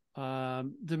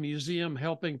the museum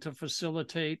helping to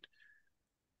facilitate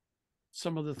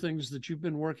some of the things that you've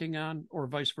been working on, or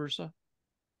vice versa?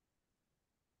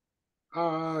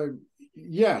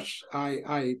 Yes,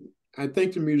 I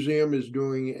think the museum is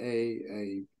doing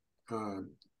a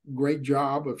great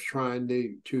job of trying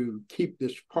to keep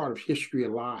this part of history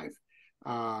alive.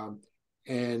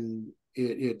 And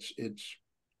it's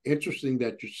interesting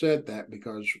that you said that,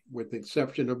 because with the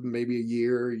exception of maybe a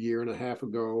year and a half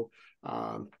ago,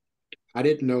 I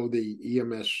didn't know the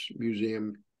EMS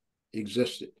museum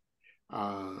existed.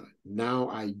 Now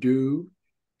I do,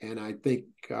 and I think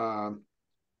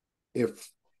if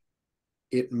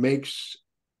it makes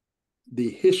the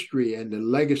history and the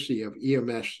legacy of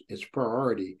EMS its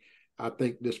priority, I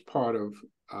think this part of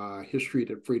history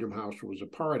that Freedom House was a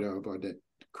part of, or that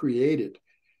created,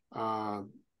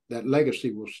 that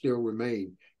legacy will still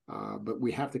remain. But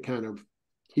we have to kind of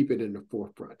keep it in the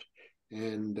forefront.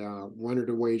 And one of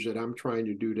the ways that I'm trying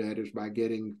to do that is by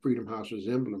getting Freedom House's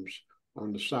emblems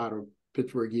on the side of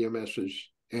Pittsburgh EMS's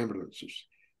ambulances.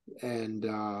 And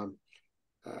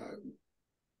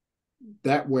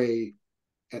that way,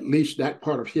 at least that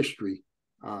part of history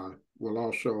will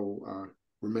also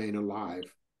remain alive.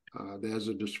 There's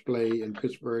a display in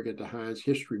Pittsburgh at the Heinz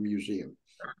History Museum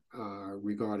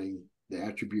regarding the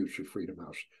attributes of Freedom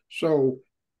House. So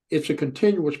it's a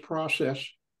continuous process,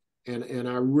 and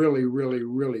I really, really,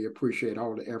 really appreciate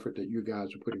all the effort that you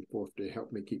guys are putting forth to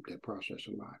help me keep that process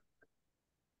alive.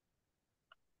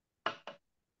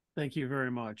 Thank you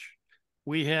very much.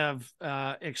 We have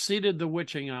exceeded the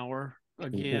witching hour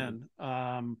again.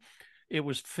 It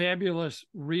was fabulous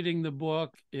reading the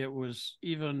book. It was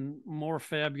even more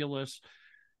fabulous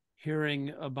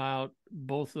hearing about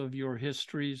both of your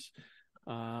histories.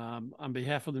 On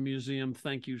behalf of the museum,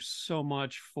 thank you so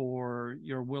much for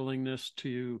your willingness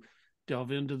to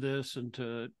delve into this and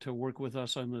to work with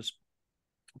us on this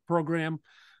program.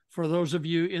 For those of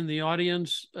you in the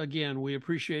audience, again, we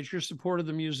appreciate your support of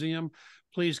the museum.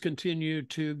 Please continue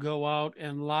to go out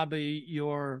and lobby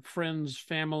your friends,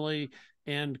 family,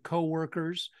 and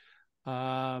coworkers.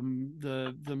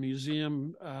 The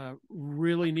museum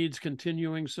really needs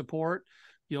continuing support.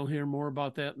 You'll hear more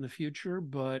about that in the future,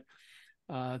 but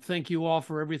thank you all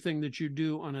for everything that you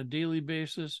do on a daily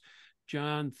basis.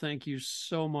 John, thank you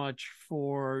so much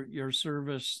for your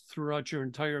service throughout your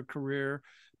entire career,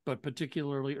 but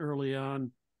particularly early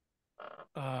on.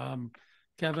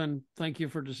 Kevin, thank you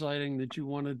for deciding that you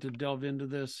wanted to delve into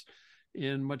this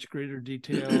in much greater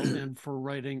detail and for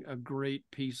writing a great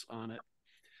piece on it.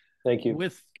 Thank you.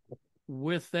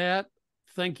 With that,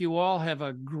 thank you all. Have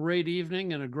a great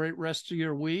evening and a great rest of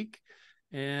your week.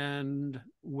 And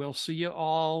we'll see you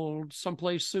all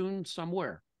someplace soon,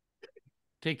 somewhere.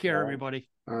 Take care, everybody.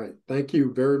 All right. Thank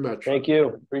you very much. Thank you.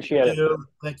 Appreciate it.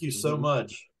 Thank you so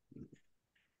much.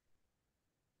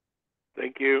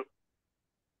 Thank you.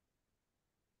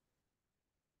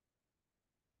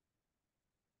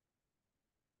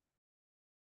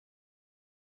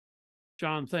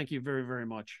 John, thank you very, very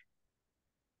much.